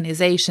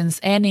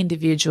organizations and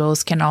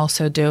individuals can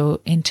also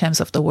do in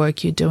terms of the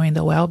work you do in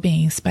the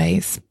well-being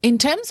space. In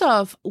terms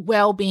of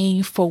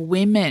well-being for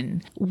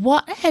women,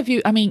 what have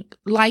you,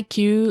 like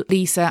you,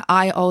 Lisa,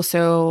 I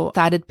also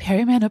started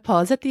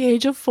perimenopause at the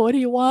age of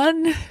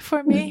 41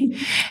 for me.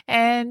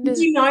 And did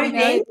you know then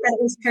that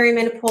it was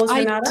perimenopause,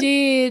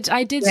 Renata?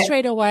 I did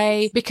straight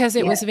away, because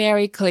it was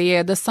very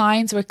clear. The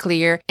signs were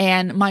clear.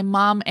 And my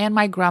mom and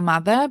my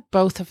grandmother,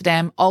 both of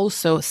them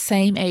also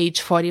same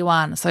age,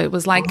 41. So it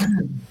was like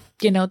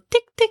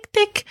tick, tick,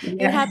 tick.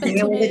 Yeah. It happened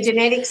to me. The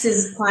genetics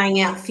is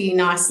playing out for you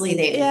nicely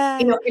there. Yeah.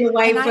 In a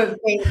way for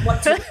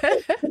what to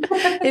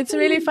It's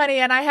really funny.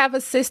 And I have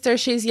a sister,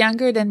 she's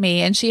younger than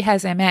me, and she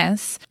has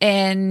MS.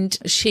 And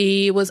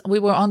we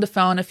were on the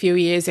phone a few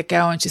years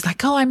ago, and she's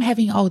like, oh, I'm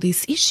having all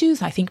these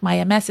issues. I think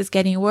my MS is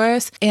getting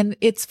worse. And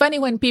it's funny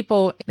when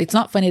it's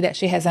not funny that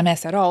she has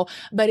MS at all,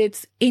 but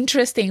it's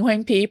interesting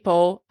when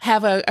people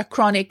have a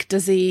chronic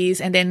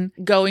disease and then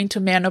go into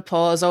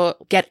menopause or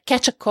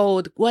catch a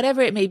cold,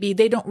 whatever it may be.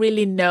 They don't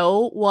really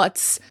know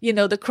what's,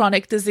 the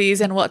chronic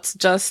disease and what's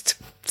just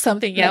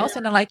something else.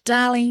 And I'm like,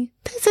 darling,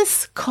 this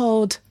is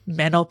called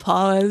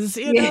menopause.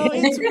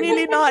 It's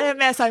really not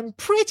MS. I'm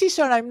pretty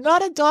sure I'm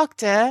not a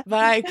doctor,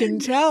 but I can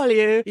tell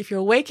you, if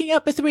you're waking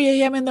up at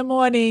 3 a.m. in the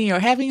morning, you're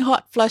having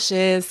hot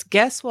flushes,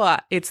 guess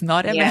what? It's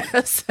not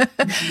MS.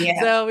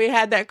 So we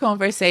had that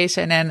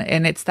conversation,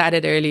 and it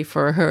started early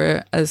for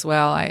her as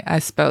well, I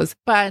suppose.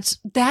 But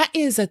that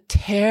is a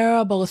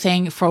terrible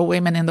thing for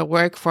women in the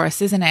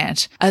workforce, isn't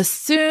it? As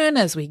soon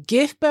as we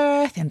give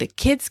birth and the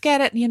kids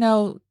get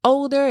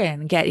older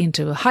and get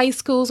into high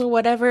schools or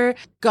whatever,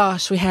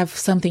 gosh, we have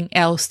something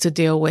else to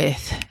deal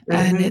with.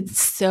 And it's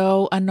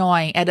so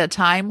annoying. At a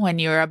time when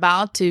you're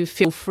about to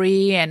feel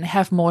free and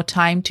have more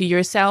time to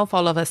yourself,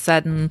 all of a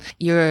sudden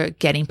you're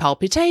getting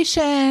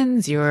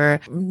palpitations, you're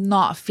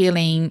not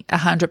feeling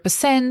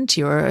 100%,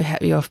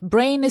 your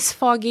brain is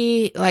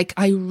foggy. Like,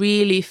 I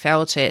really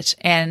felt it.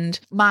 And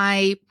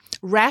my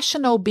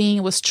rational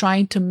being was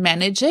trying to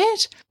manage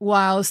it,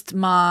 whilst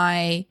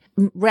my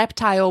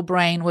reptile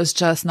brain was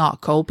just not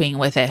coping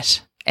with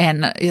it.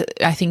 And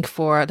I think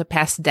for the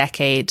past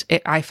decade,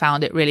 I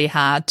found it really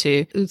hard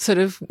to sort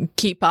of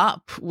keep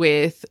up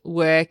with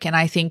work. And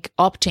I think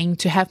opting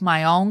to have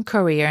my own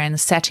career and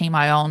setting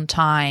my own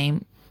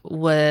time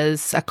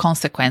was a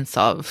consequence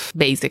of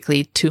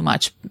basically too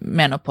much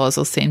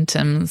menopausal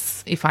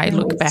symptoms. If I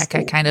look back,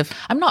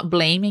 I'm not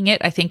blaming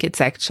it. I think it's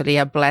actually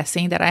a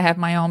blessing that I have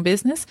my own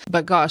business.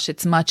 But gosh,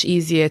 it's much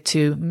easier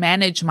to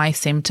manage my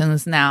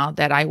symptoms now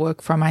that I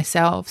work for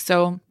myself.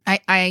 So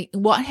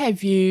what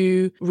have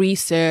you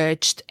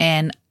researched,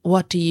 and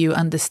what do you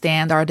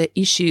understand are the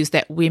issues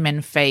that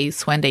women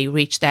face when they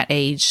reach that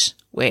age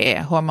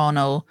where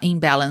hormonal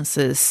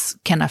imbalances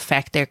can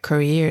affect their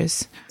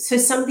careers? So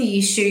some of the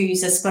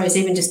issues, I suppose,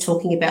 even just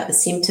talking about the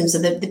symptoms,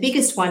 the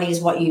biggest one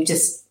is what you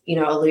just,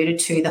 alluded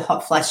to, the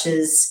hot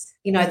flushes,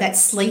 that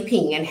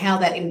sleeping and how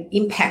that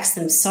impacts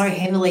them so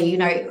heavily.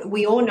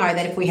 We all know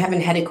that if we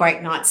haven't had a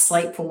great night's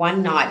sleep for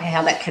one night,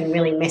 how that can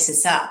really mess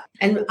us up.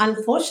 And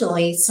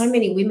unfortunately, so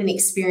many women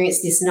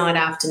experience this night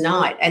after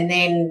night, and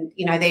then,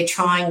 they're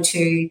trying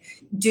to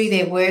do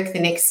their work the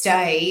next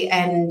day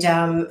and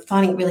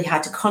finding it really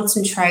hard to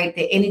concentrate.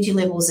 Their energy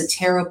levels are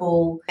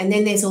terrible. And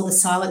then there's all the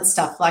silent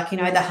stuff like,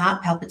 the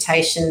heart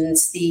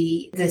palpitations,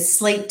 the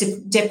sleep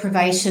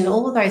deprivation,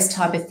 all of those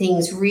type of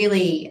things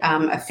really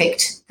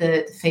affect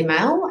the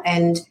female.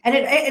 And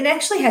it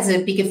actually has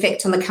a big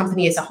effect on the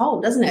company as a whole,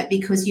 doesn't it?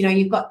 Because,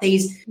 you've got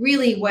these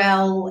really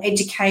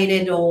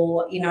well-educated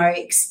or,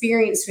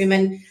 experienced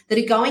women that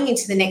are going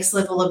into the next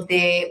level of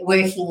their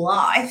working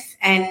life,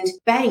 and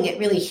bang, it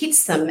really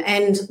hits them.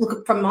 And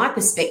look, from my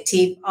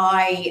perspective,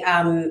 I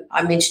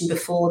mentioned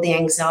before the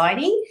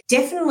anxiety,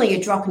 definitely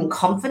a drop in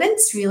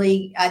confidence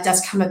really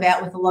does come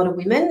about with a lot of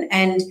women.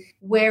 And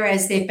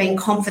whereas they've been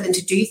confident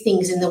to do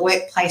things in the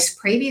workplace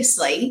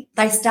previously,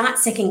 they start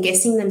second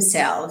guessing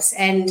themselves.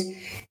 And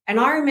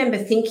I remember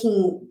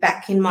thinking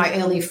back in my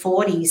early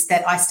 40s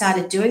that I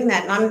started doing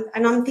that,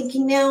 and I'm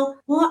thinking now,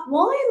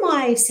 why am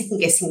I second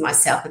guessing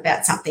myself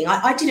about something?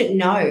 I didn't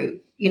know,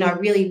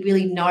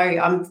 really know.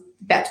 I'm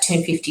about to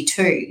turn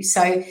 52.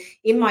 So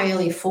in my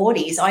early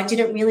 40s, I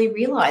didn't really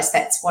realise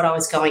that's what I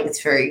was going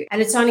through.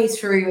 And it's only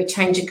through a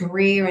change of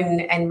career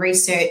and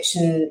research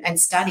and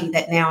study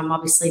that now I'm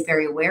obviously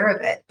very aware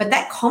of it. But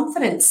that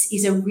confidence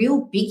is a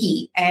real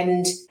biggie.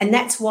 And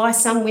that's why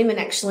some women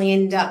actually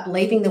end up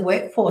leaving the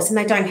workforce and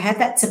they don't have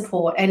that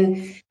support.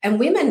 And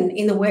women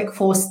in the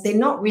workforce, they're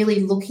not really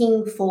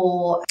looking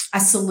for a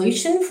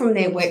solution from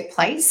their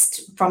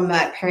workplace from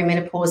a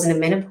perimenopause and a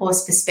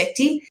menopause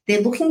perspective.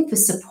 They're looking for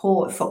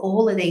support for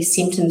all of these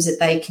symptoms that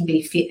they can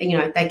be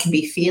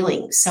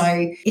feeling. So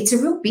it's a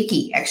real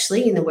biggie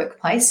actually in the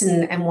workplace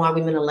and why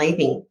women are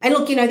leaving. And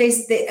look,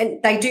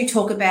 they do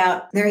talk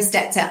about, there are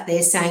stats out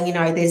there saying,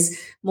 there's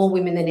more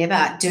women than ever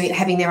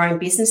having their own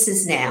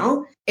businesses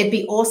now. It'd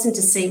be awesome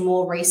to see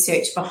more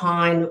research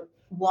behind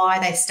why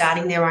they're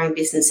starting their own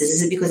businesses.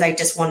 Is it because they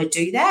just want to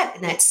do that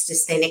and that's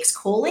just their next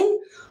calling?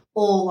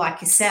 Or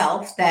like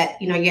yourself,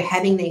 that, you're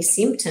having these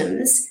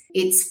symptoms,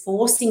 it's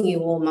forcing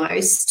you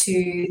almost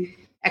to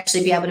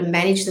actually be able to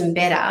manage them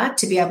better,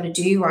 to be able to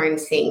do your own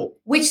thing,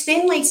 which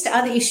then leads to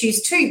other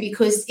issues too,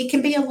 because it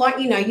can be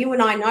you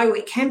and I know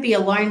it can be a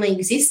lonely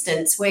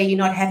existence where you're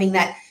not having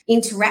that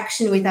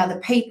interaction with other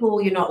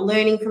people, you're not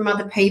learning from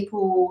other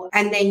people,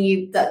 and then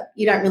you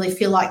don't really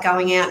feel like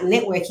going out and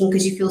networking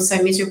because you feel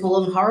so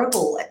miserable and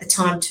horrible at the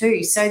time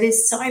too. So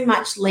there's so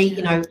much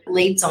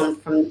leads on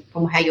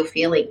from how you're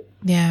feeling.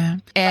 Yeah.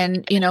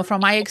 And,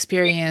 from my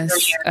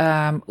experience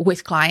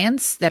with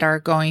clients that are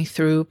going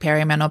through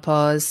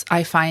perimenopause,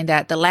 I find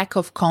that the lack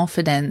of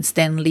confidence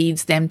then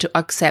leads them to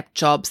accept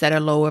jobs at a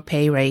lower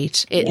pay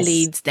rate. It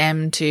leads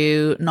them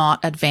to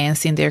not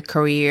advance in their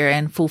career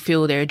and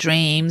fulfill their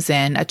dreams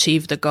and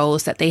achieve the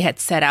goals that they had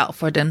set out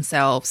for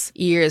themselves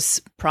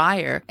years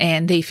prior.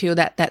 And they feel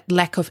that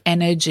lack of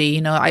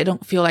energy, I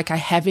don't feel like I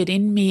have it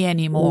in me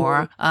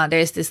anymore.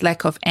 There's this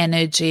lack of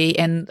energy.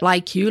 And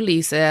like you,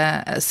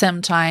 Lisa,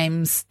 sometimes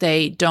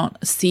they don't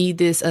see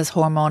this as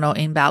hormonal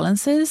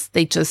imbalances.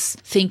 They just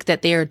think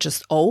that they're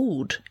just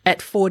old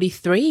at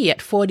 43,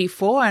 at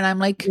 44. And I'm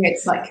like,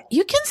 it's like,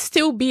 you can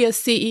still be a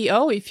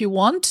CEO if you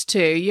want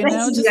to,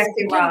 That's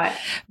exactly right.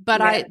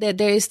 But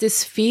there is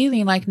this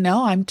feeling like,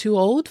 no, I'm too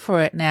old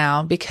for it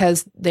now,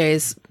 because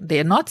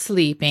they're not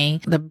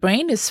sleeping. The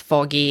brain is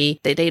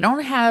foggy. They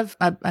don't have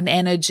an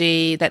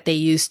energy that they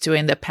used to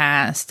in the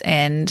past.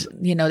 And,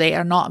 they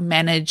are not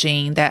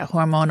managing that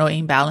hormonal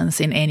imbalance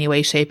in any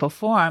way, shape or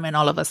form. And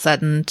all of a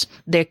sudden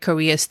their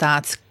career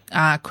starts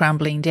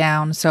crumbling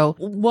down. So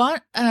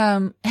what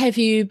have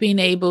you been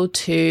able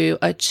to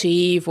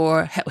achieve,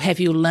 or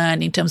have you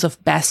learned in terms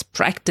of best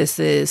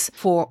practices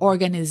for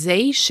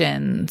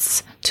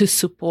organizations to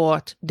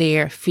support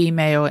their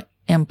female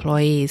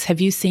employees?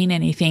 Have you seen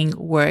anything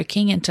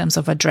working in terms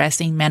of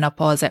addressing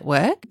menopause at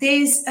work?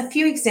 There's a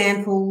few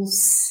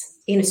examples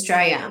in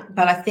Australia,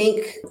 but I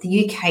think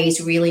the UK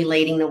is really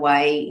leading the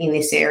way in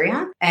this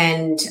area.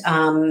 And,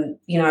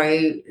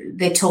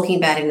 they're talking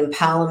about it in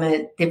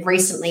Parliament. They've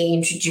recently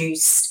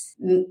introduced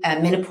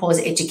menopause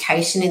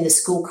education in the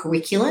school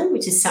curriculum,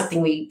 which is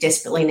something we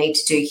desperately need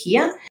to do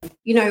here.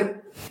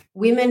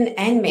 Women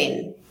and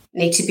men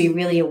need to be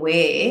really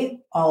aware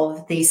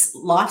of this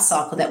life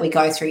cycle that we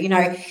go through.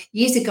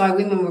 Years ago,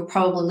 women were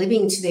probably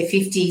living to their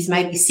 50s,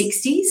 maybe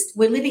 60s.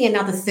 We're living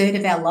another third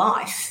of our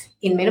life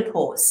in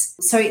menopause.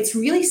 So it's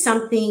really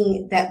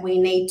something that we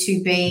need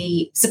to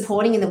be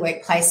supporting in the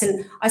workplace.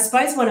 And I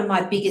suppose one of my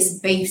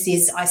biggest beefs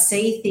is I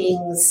see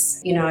things,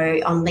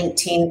 on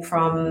LinkedIn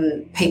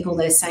from people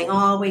that are saying,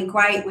 oh, we're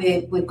great,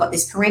 we've got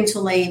this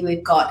parental leave,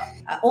 we've got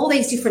all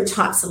these different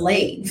types of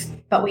leave,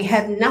 but we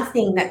have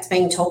nothing that's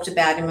being talked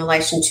about in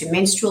relation to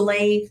menstrual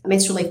leave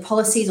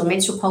policies or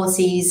menstrual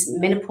policies,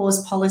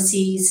 menopause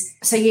policies.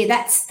 So,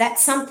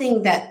 that's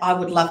something that I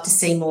would love to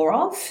see more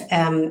of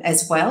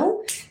as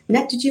well.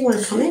 Nat, did you want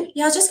to comment?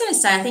 Yeah, I was just going to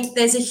say, I think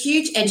there's a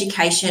huge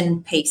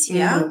education piece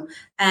here. Mm-hmm.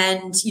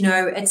 And,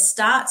 it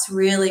starts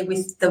really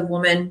with the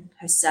woman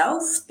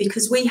herself,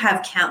 because we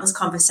have countless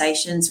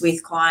conversations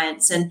with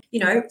clients and,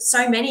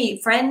 so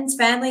many friends,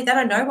 family, they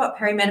don't know what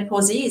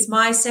perimenopause is.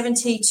 My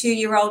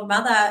 72-year-old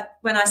mother,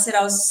 when I said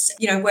I was,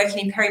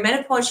 working in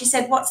perimenopause, she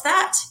said, what's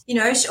that?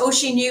 All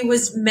she knew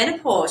was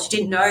menopause. She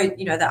didn't know,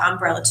 the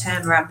umbrella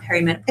term around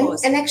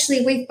perimenopause. And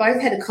actually, we've both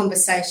had a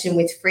conversation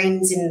with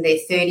friends in their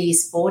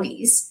 30s,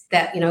 40s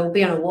that, we'll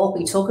be on a walk,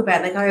 we talk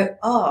about it, they go,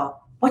 oh,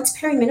 what's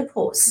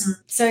perimenopause?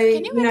 So,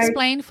 can you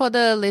explain for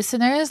the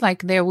listeners,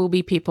 like there will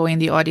be people in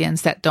the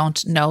audience that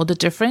don't know the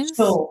difference?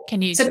 Sure.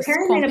 Can you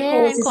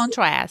compare and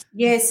contrast?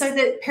 Yeah, so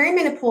the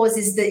perimenopause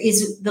is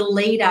the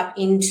lead up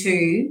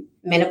into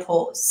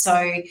menopause.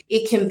 So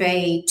it can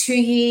be 2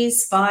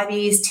 years, 5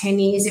 years, 10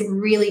 years. It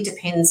really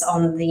depends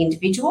on the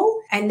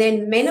individual. And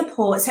then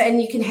menopause,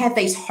 and you can have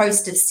these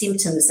host of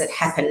symptoms that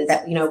happen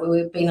that,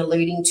 we've been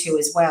alluding to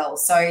as well.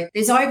 So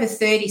there's over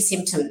 30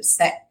 symptoms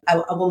that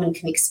a woman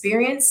can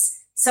experience.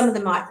 Some of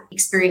them might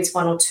experience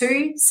one or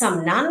two,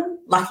 some none,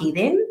 lucky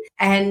them,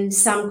 and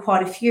some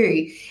quite a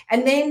few.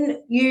 And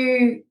then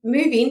you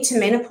move into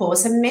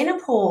menopause. And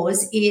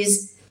menopause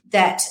is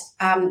that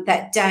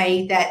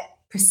day that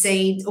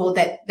precedes or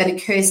that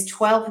occurs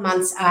 12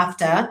 months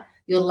after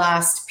your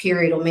last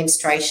period or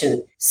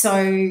menstruation.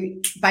 So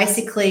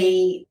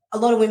basically, a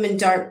lot of women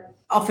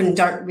often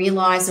don't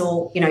realise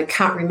or,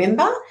 can't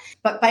remember,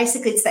 but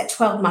basically it's that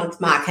 12-month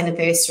mark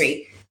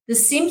anniversary. The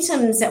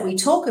symptoms that we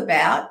talk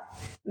about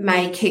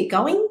may keep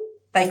going.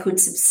 They could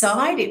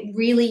subside. It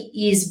really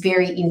is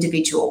very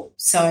individual.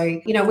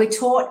 So, we're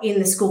taught in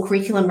the school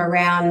curriculum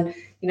around,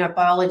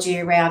 biology,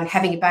 around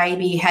having a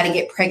baby, how to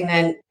get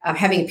pregnant,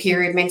 having a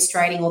period,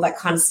 menstruating, all that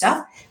kind of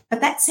stuff.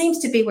 But that seems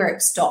to be where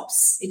it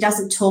stops. It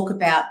doesn't talk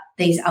about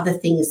these other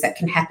things that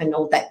can happen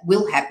or that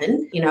will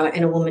happen, in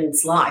a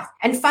woman's life.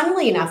 And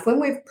funnily enough, when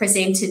we've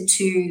presented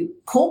to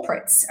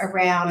corporates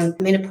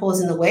around menopause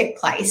in the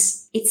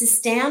workplace, it's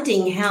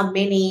astounding how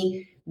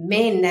many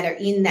men that are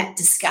in that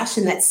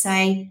discussion that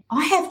say,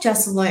 I have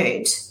just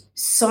learned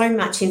so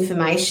much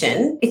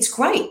information. It's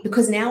great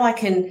because now I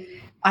can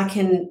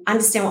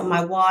understand what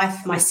my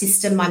wife, my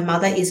sister, my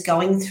mother is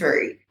going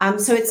through.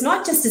 So it's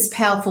not just as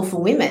powerful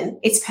for women,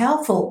 it's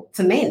powerful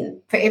for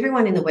men, for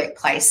everyone in the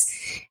workplace.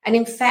 And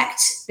in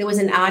fact, there was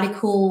an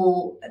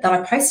article that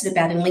I posted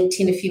about in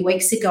LinkedIn a few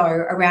weeks ago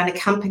around a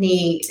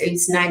company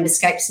whose name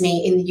escapes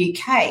me in the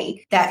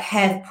UK that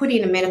have put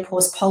in a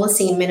menopause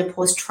policy and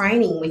menopause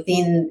training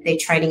within their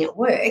training at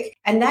work.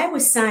 And they were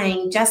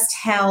saying just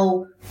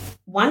how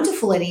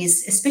wonderful it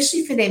is,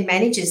 especially for their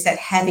managers that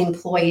have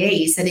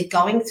employees that are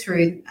going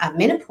through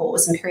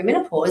menopause and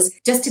perimenopause,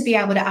 just to be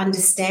able to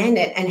understand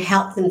it and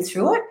help them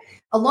through it.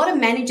 A lot of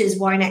managers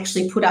won't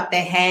actually put up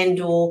their hand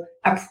or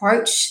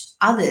approach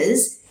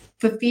others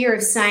for fear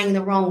of saying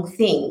the wrong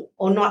thing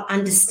or not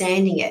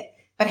understanding it.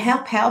 But how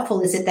powerful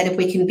is it that if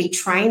we can be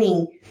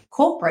training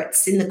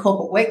corporates in the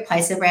corporate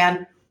workplace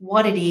around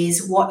what it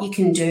is, what you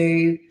can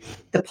do,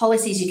 the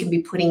policies you can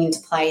be putting into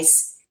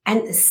place,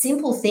 and the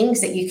simple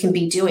things that you can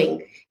be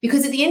doing.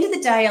 Because at the end of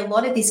the day, a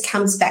lot of this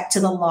comes back to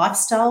the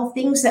lifestyle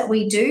things that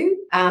we do,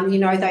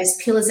 those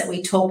pillars that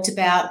we talked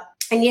about.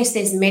 And yes,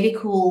 there's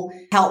medical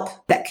help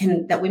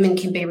that women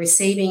can be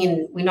receiving.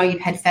 And we know you've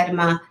had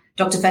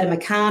Dr. Fatima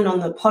Khan on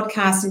the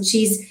podcast, and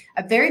she's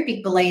a very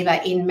big believer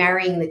in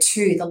marrying the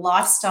two, the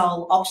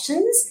lifestyle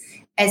options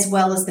as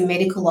well as the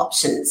medical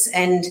options.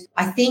 And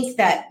I think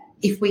that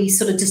if we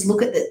sort of just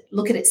look at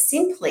it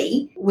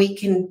simply, we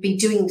can be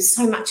doing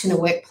so much in the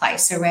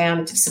workplace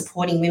around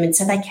supporting women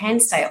so they can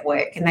stay at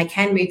work and they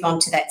can move on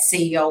to that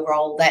CEO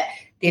role that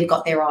they've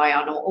got their eye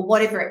on, or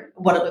whatever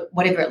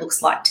it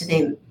looks like to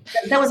them.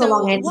 That was a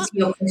long answer to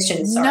your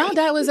question. Sorry. No,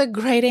 that was a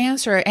great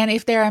answer. And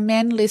if there are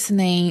men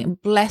listening,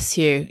 bless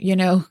you,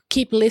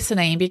 keep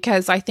listening,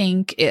 because I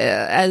think,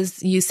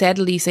 as you said,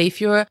 Lisa,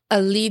 if you're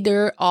a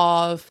leader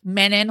of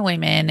men and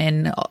women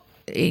and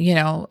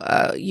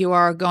you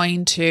are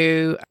going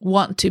to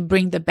want to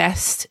bring the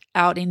best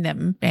out in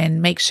them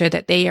and make sure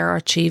that they are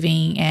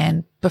achieving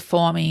and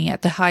performing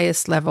at the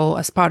highest level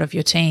as part of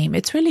your team.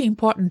 It's really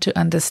important to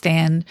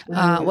understand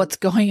what's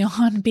going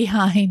on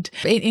behind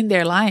in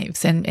their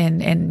lives, and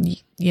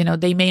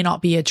they may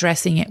not be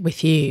addressing it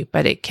with you,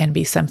 but it can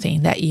be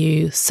something that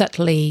you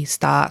subtly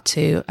start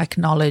to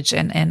acknowledge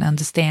and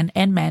understand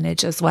and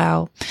manage as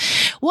well.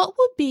 What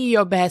would be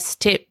your best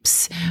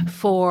tips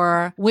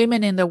for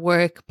women in the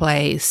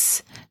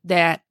workplace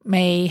that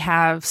may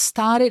have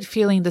started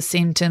feeling the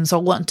symptoms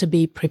or want to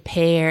be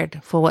prepared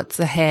for what's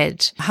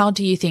ahead? How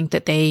do you think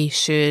that they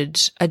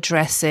should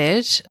address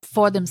it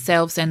for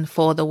themselves and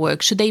for the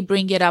work? Should they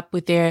bring it up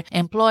with their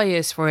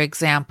employers, for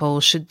example?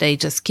 Should they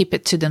just keep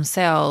it to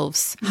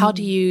themselves? How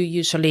do you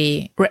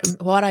usually,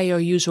 what are your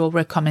usual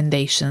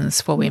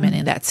recommendations for women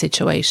in that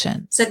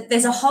situation? So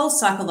there's a whole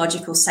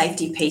psychological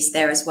safety piece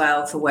there as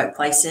well for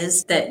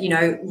workplaces that,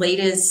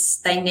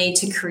 leaders, they need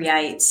to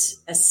create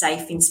a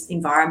safe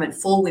environment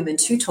for women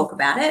to talk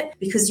about it,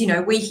 because,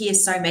 we hear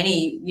so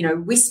many,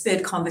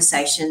 whispered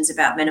conversations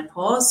about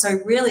menopause. So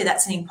really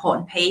that's an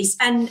important piece.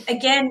 And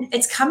again,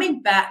 it's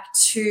coming back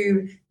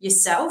to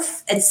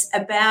yourself. It's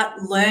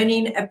about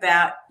learning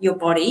about your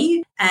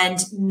body and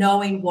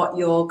knowing what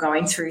you're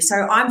going through. So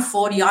I'm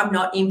 40, I'm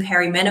not in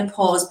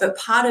perimenopause, but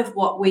part of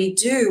what we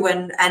do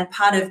and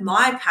part of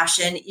my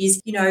passion is,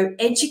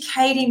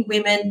 educating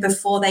women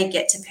before they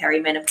get to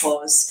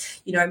perimenopause.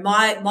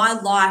 My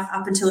life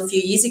up until a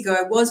few years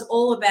ago was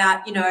all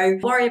about,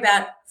 worry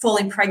about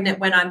falling pregnant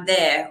when I'm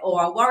there, or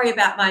I worry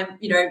about my,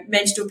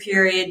 menstrual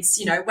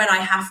periods, when I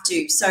have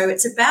to. So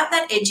it's about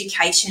that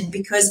education,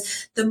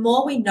 because the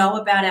more we know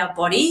about our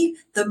body,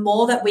 the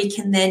more that we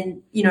can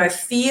then,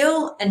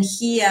 feel and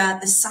hear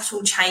the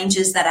subtle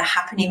changes that are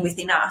happening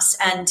within us.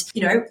 And,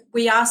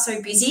 we are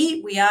so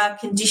busy, we are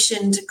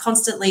conditioned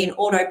constantly in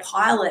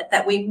autopilot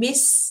that we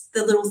miss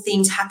the little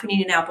things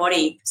happening in our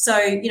body. So,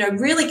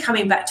 really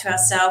coming back to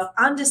ourselves,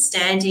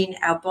 understanding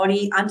our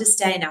body,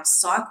 understanding our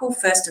cycle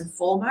first and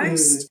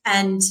foremost,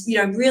 and,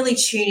 really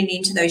tuning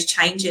into those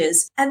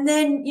changes. And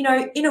then,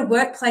 in a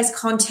workplace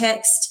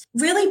context,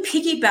 really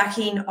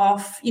piggybacking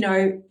off,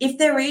 if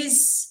there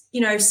is,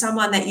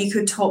 someone that you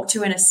could talk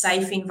to in a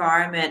safe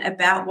environment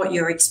about what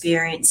you're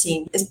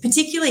experiencing,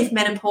 particularly if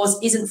menopause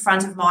isn't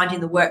front of mind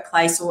in the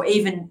workplace or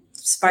even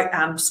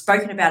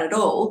spoken about at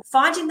all,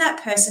 finding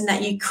that person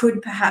that you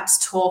could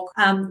perhaps talk.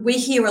 We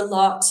hear a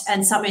lot,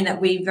 and something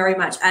that we very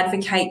much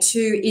advocate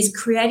too is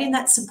creating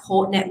that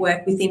support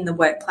network within the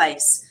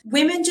workplace.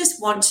 Women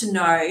just want to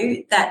know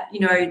that,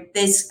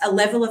 there's a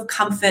level of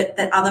comfort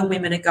that other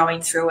women are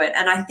going through it.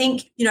 And I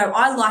think,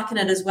 I liken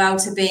it as well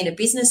to being a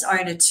business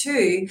owner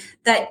too,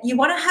 that you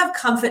want to have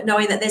comfort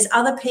knowing that there's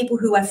other people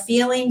who are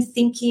feeling,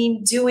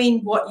 thinking,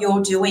 doing what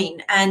you're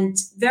doing. And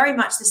very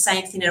much the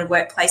same thing in a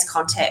workplace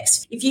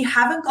context. If you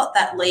haven't got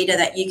that leader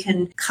that you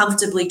can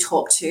comfortably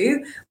talk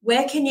to,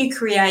 where can you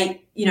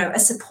create, a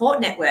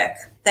support network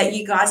that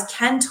you guys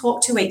can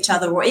talk to each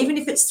other, or even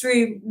if it's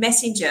through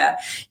Messenger,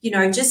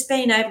 just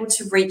being able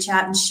to reach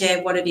out and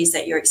share what it is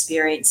that you're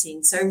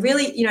experiencing. So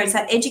really, it's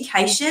that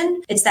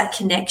education, it's that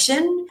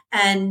connection,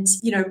 and,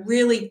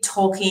 really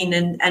talking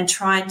and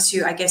trying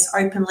to, I guess,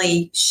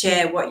 openly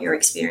share what you're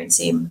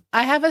experiencing.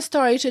 I have a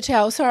story to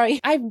tell.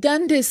 Sorry. I've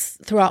done this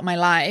throughout my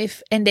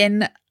life, and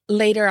then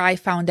later I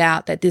found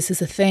out that this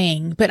is a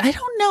thing, but I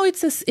don't know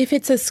if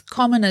it's as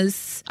common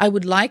as I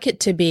would like it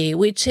to be,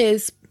 which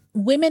is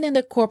women in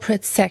the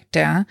corporate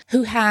sector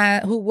who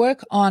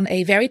work on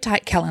a very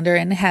tight calendar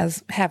and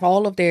have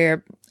all of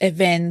their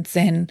events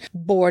and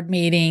board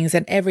meetings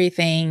and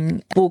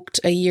everything booked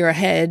a year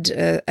ahead,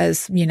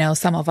 as you know,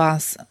 some of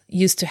us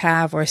used to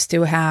have or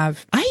still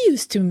have. I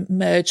used to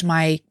merge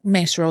my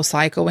menstrual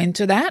cycle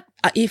into that.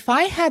 If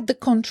I had the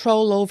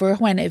control over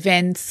when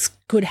events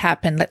could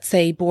happen, let's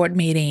say board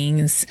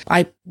meetings.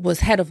 I was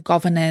head of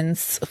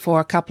governance for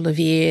a couple of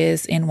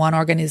years in one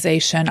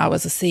organization. I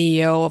was a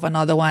CEO of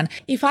another one.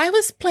 If I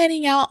was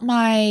planning out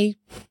my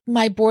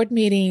board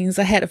meetings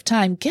ahead of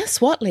time, guess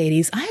what,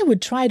 ladies? I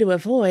would try to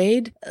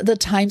avoid the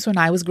times when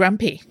I was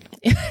grumpy.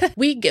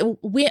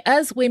 We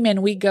as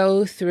women, we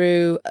go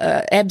through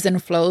ebbs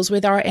and flows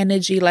with our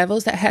energy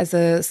levels. That has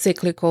a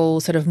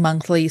cyclical sort of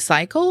monthly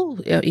cycle,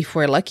 if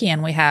we're lucky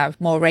and we have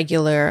more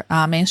regular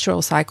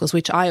menstrual cycles,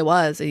 which I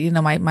was. You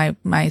know,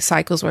 my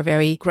cycles were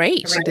very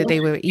great. They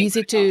were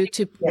easy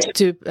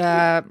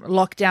to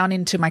lock down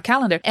into my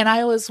calendar. And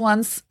I was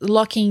once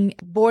locking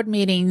board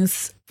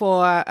meetings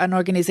for an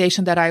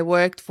organization that I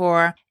worked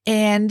for.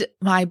 And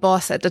my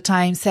boss at the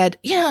time said,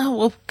 yeah,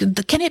 well,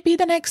 can it be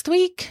the next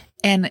week?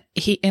 And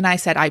I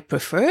said, I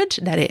preferred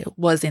that it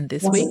was in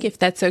this week, if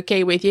that's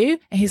okay with you.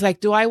 And he's like,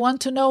 do I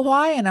want to know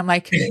why? And I'm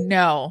like,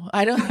 no,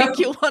 I don't think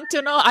you want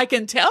to know. I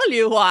can tell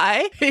you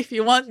why if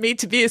you want me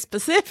to be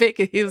specific.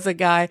 He was a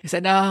guy. He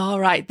said, no,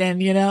 all right,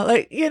 then,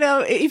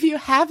 if you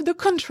have the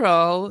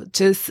control,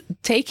 just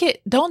take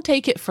it. Don't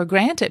take it for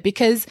granted,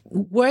 because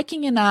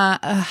working in a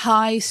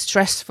high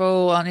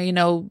stressful,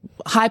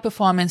 high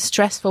performance,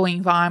 stressful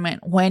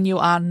environment when you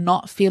are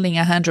not feeling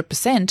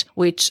 100%,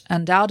 which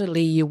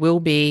undoubtedly you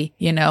will be,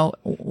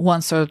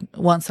 once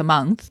a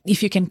month.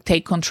 If you can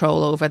take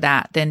control over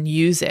that, then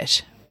use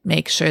it.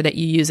 Make sure that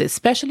you use it,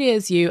 especially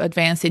as you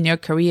advance in your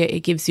career. It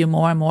gives you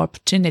more and more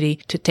opportunity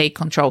to take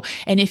control.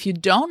 And if you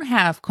don't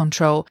have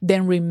control,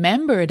 then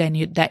remember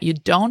that you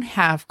don't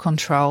have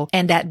control,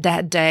 and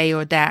that day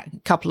or that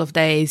couple of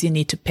days, you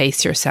need to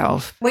pace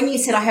yourself. When you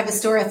said I have a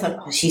story, I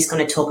thought, she's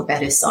going to talk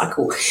about her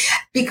cycle,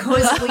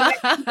 because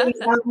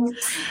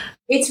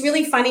it's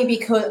really funny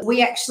because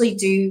we actually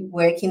do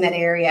work in that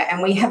area,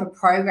 and we have a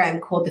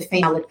program called the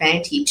Female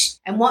Advantage.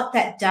 And what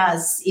that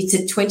does, it's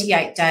a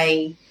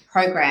 28-day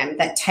program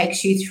that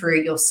takes you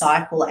through your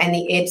cycle and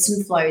the ebbs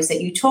and flows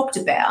that you talked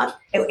about.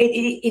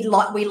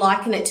 We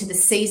liken it to the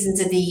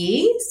seasons of the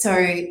year. So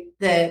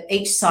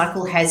each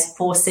cycle has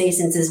 4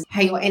 seasons, as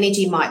how your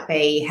energy might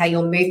be, how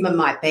your movement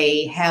might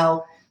be,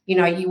 how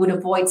you would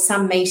avoid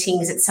some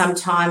meetings at some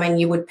time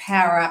and you would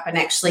power up and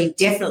actually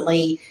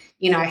definitely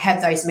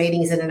have those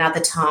meetings at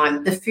another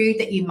time, the food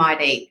that you might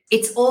eat.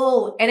 It's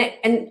all,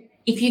 and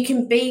if you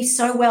can be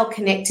so well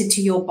connected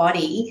to your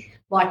body,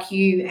 like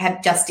you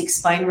have just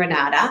explained,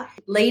 Renata,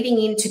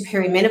 leading into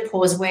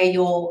perimenopause where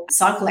your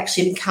cycle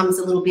actually becomes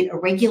a little bit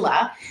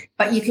irregular,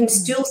 but you can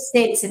still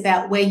sense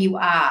about where you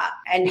are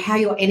and how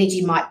your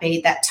energy might be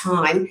at that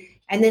time.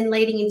 And then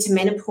leading into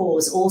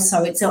menopause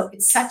also, it's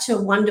such a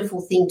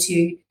wonderful thing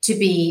to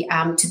be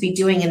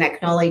doing and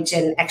acknowledge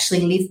and actually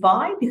live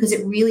by, because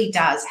it really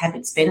does have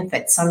its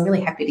benefits. So I'm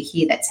really happy to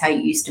hear that's how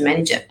you used to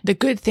manage it. The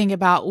good thing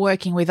about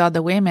working with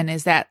other women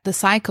is that the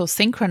cycles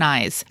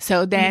synchronize.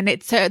 So then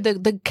it's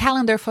the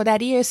calendar for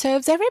that year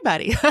serves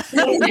everybody.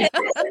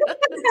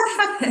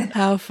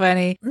 How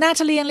funny.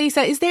 Natalie and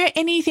Lisa, is there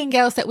anything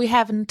else that we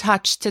haven't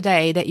touched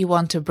today that you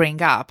want to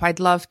bring up? I'd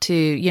love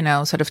to,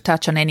 sort of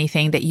touch on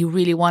anything that you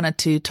really wanted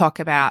to talk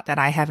about that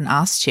I haven't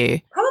asked you.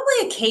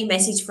 Probably a key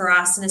message for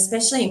us, and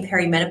especially in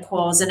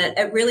perimenopause, and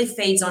it really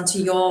feeds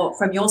onto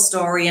from your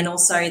story and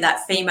also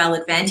that female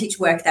advantage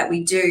work that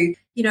we do.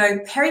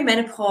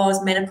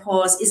 Perimenopause,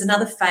 menopause is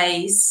another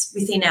phase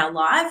within our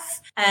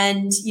life.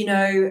 And,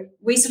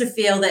 we sort of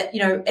feel that,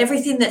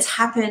 everything that's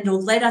happened or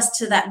led us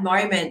to that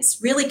moment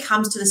really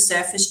comes to the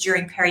surface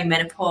during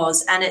perimenopause.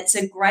 And it's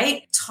a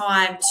great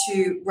time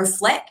to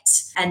reflect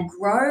and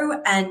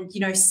grow and,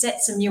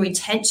 set some new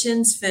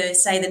intentions for,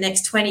 say, the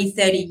next 20,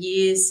 30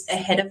 years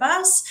ahead of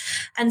us.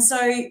 And so,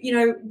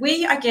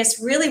 we, I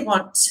guess, really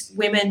want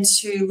women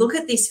to look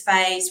at this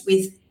phase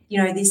with,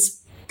 this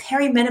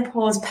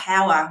perimenopause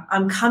power.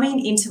 I'm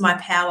coming into my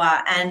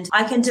power, and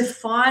I can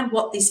define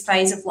what this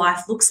phase of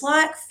life looks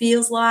like,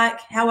 feels like,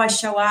 how I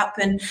show up.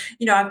 And,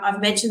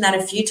 I've mentioned that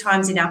a few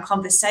times in our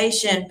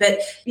conversation, but,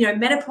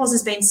 menopause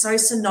has been so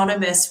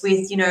synonymous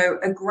with,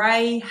 a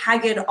grey,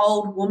 haggard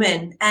old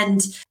woman,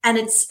 and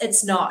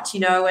it's not,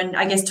 and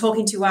I guess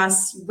talking to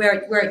us,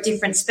 we're at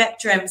different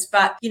spectrums,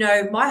 but,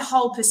 my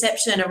whole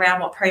perception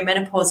around what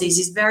perimenopause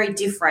is very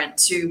different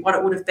to what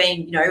it would have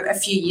been, a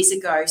few years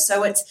ago.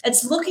 So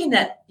it's looking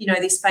at,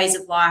 this phase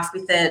of life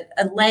with a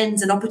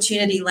lens, an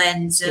opportunity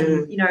lens,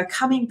 and,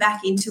 coming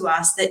back into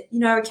us that,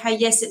 okay,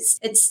 yes,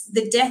 it's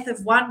the death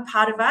of one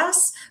part of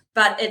us,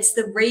 but it's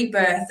the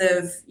rebirth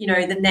of,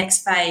 the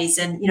next phase.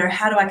 And,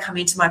 how do I come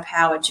into my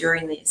power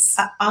during this?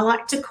 I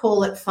like to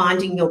call it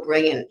finding your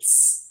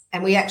brilliance.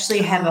 And we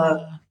actually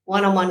have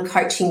one-on-one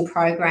coaching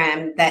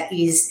program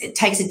it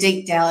takes a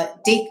deep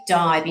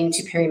dive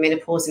into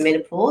perimenopause and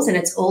menopause, and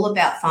it's all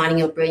about finding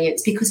your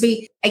brilliance, because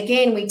we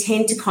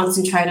tend to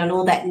concentrate on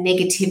all that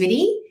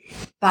negativity,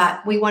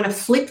 but we want to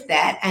flip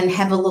that and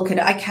have a look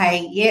at,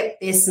 okay, yep,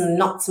 there's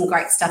not some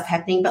great stuff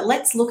happening, but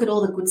let's look at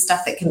all the good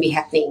stuff that can be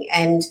happening,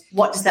 and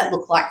what does that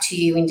look like to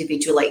you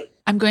individually?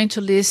 I'm going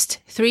to list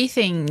 3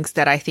 things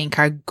that I think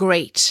are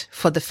great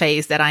for the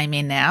phase that I'm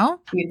in now.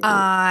 Beautiful.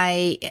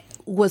 I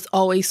was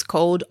always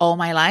cold all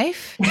my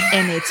life,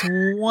 and it's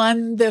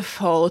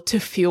wonderful to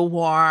feel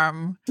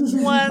warm.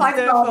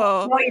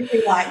 Wonderful. What you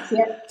feel like,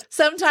 yeah.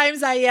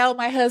 Sometimes I yell,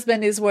 my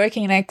husband is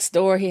working next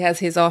door. He has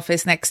his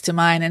office next to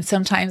mine. And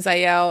sometimes I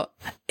yell,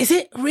 is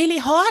it really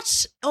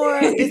hot or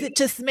is it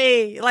just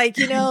me? Like,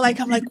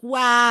 I'm like,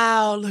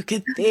 wow, look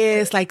at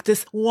this, like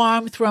this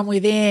warmth from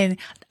within.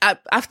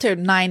 After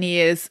 9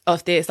 years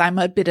of this, I'm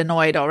a bit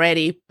annoyed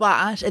already.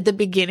 But at the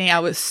beginning, I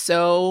was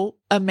so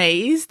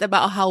amazed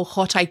about how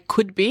hot I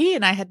could be.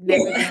 And I had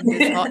never been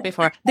this hot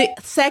before. The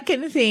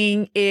second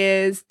thing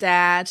is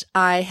that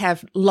I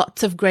have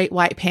lots of great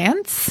white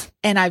pants.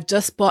 And I've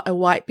just bought a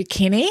white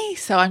bikini.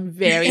 So I'm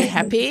very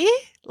happy.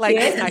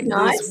 Nice.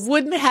 This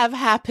wouldn't have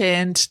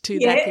happened 2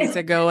 decades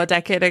ago, a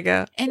decade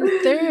ago. And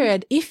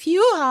third, if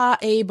you are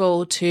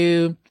able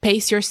to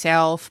pace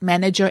yourself,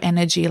 manage your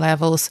energy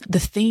levels, the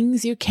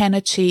things you can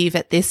achieve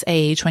at this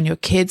age when your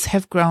kids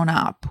have grown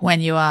up,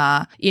 when you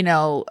are,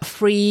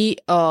 free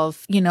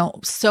of,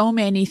 so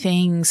many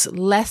things,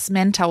 less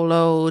mental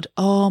load.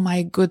 Oh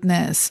my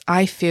goodness.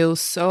 I feel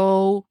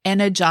so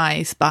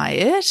energized by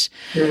it.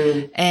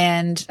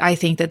 And I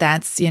think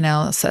that's,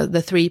 so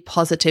the 3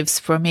 positives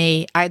for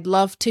me. I'd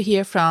love to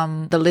hear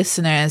from the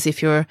listeners.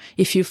 If you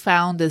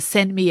found this,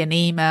 send me an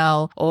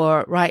email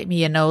or write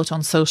me a note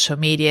on social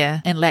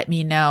media and let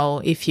me know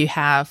if you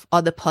have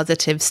other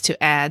positives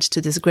to add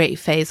to this great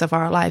phase of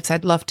our lives.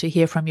 I'd love to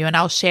hear from you, and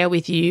I'll share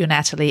with you,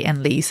 Natalie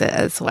and Lisa,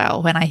 as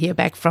well when I hear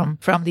back from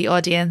the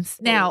audience.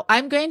 Now,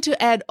 I'm going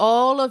to add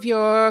all of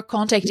your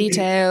contact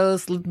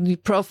details,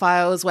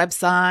 profiles,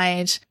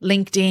 website,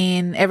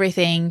 LinkedIn,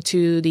 everything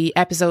to the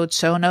episode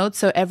show notes.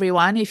 So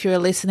everyone, if you're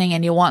listening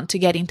and you want to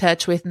get in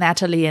touch with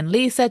Natalie and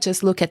Lisa,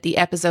 just look at the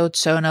episode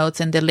show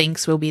notes and the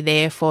links will be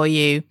there for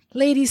you.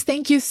 Ladies,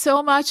 thank you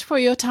so much for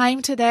your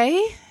time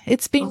today.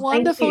 It's been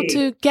wonderful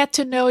to get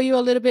to know you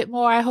a little bit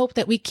more. I hope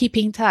that we keep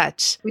in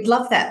touch. We'd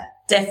love that.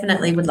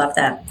 Definitely would love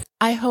that.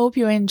 I hope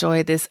you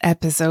enjoyed this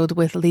episode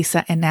with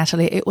Lisa and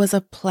Natalie. It was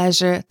a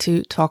pleasure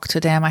to talk to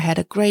them. I had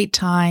a great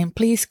time.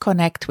 Please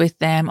connect with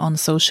them on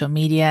social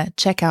media.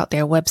 Check out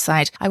their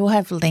website. I will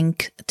have a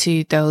link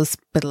to those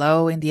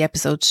below in the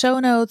episode show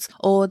notes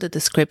or the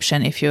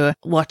description if you're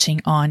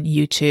watching on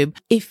YouTube.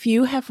 If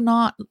you have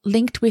not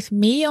linked with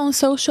me on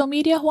social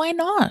media, why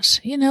not?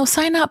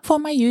 Sign up for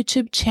my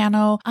YouTube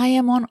channel. I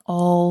am on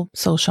all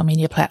social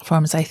media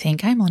platforms, I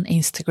think. I'm on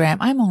Instagram.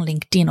 I'm on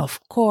LinkedIn, of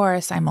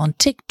course. I'm on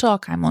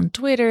TikTok. I'm on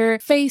Twitter,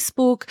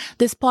 Facebook.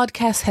 This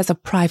podcast has a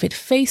private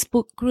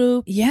Facebook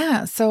group.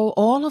 Yeah, so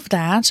all of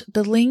that.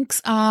 The links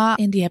are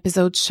in the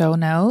episode show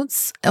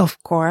notes,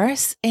 of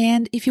course.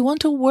 And if you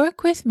want to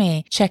work with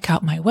me, check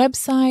out my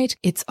website.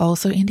 It's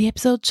also in the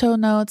episode show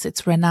notes.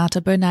 It's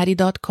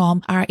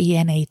renatabernardi.com,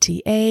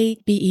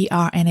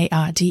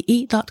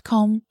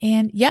 RENATABERNARDE.com.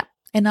 And yeah,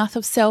 enough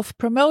of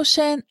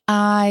self-promotion.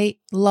 I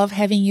love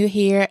having you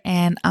here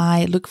and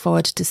I look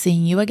forward to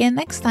seeing you again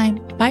next time.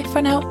 Bye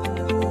for now.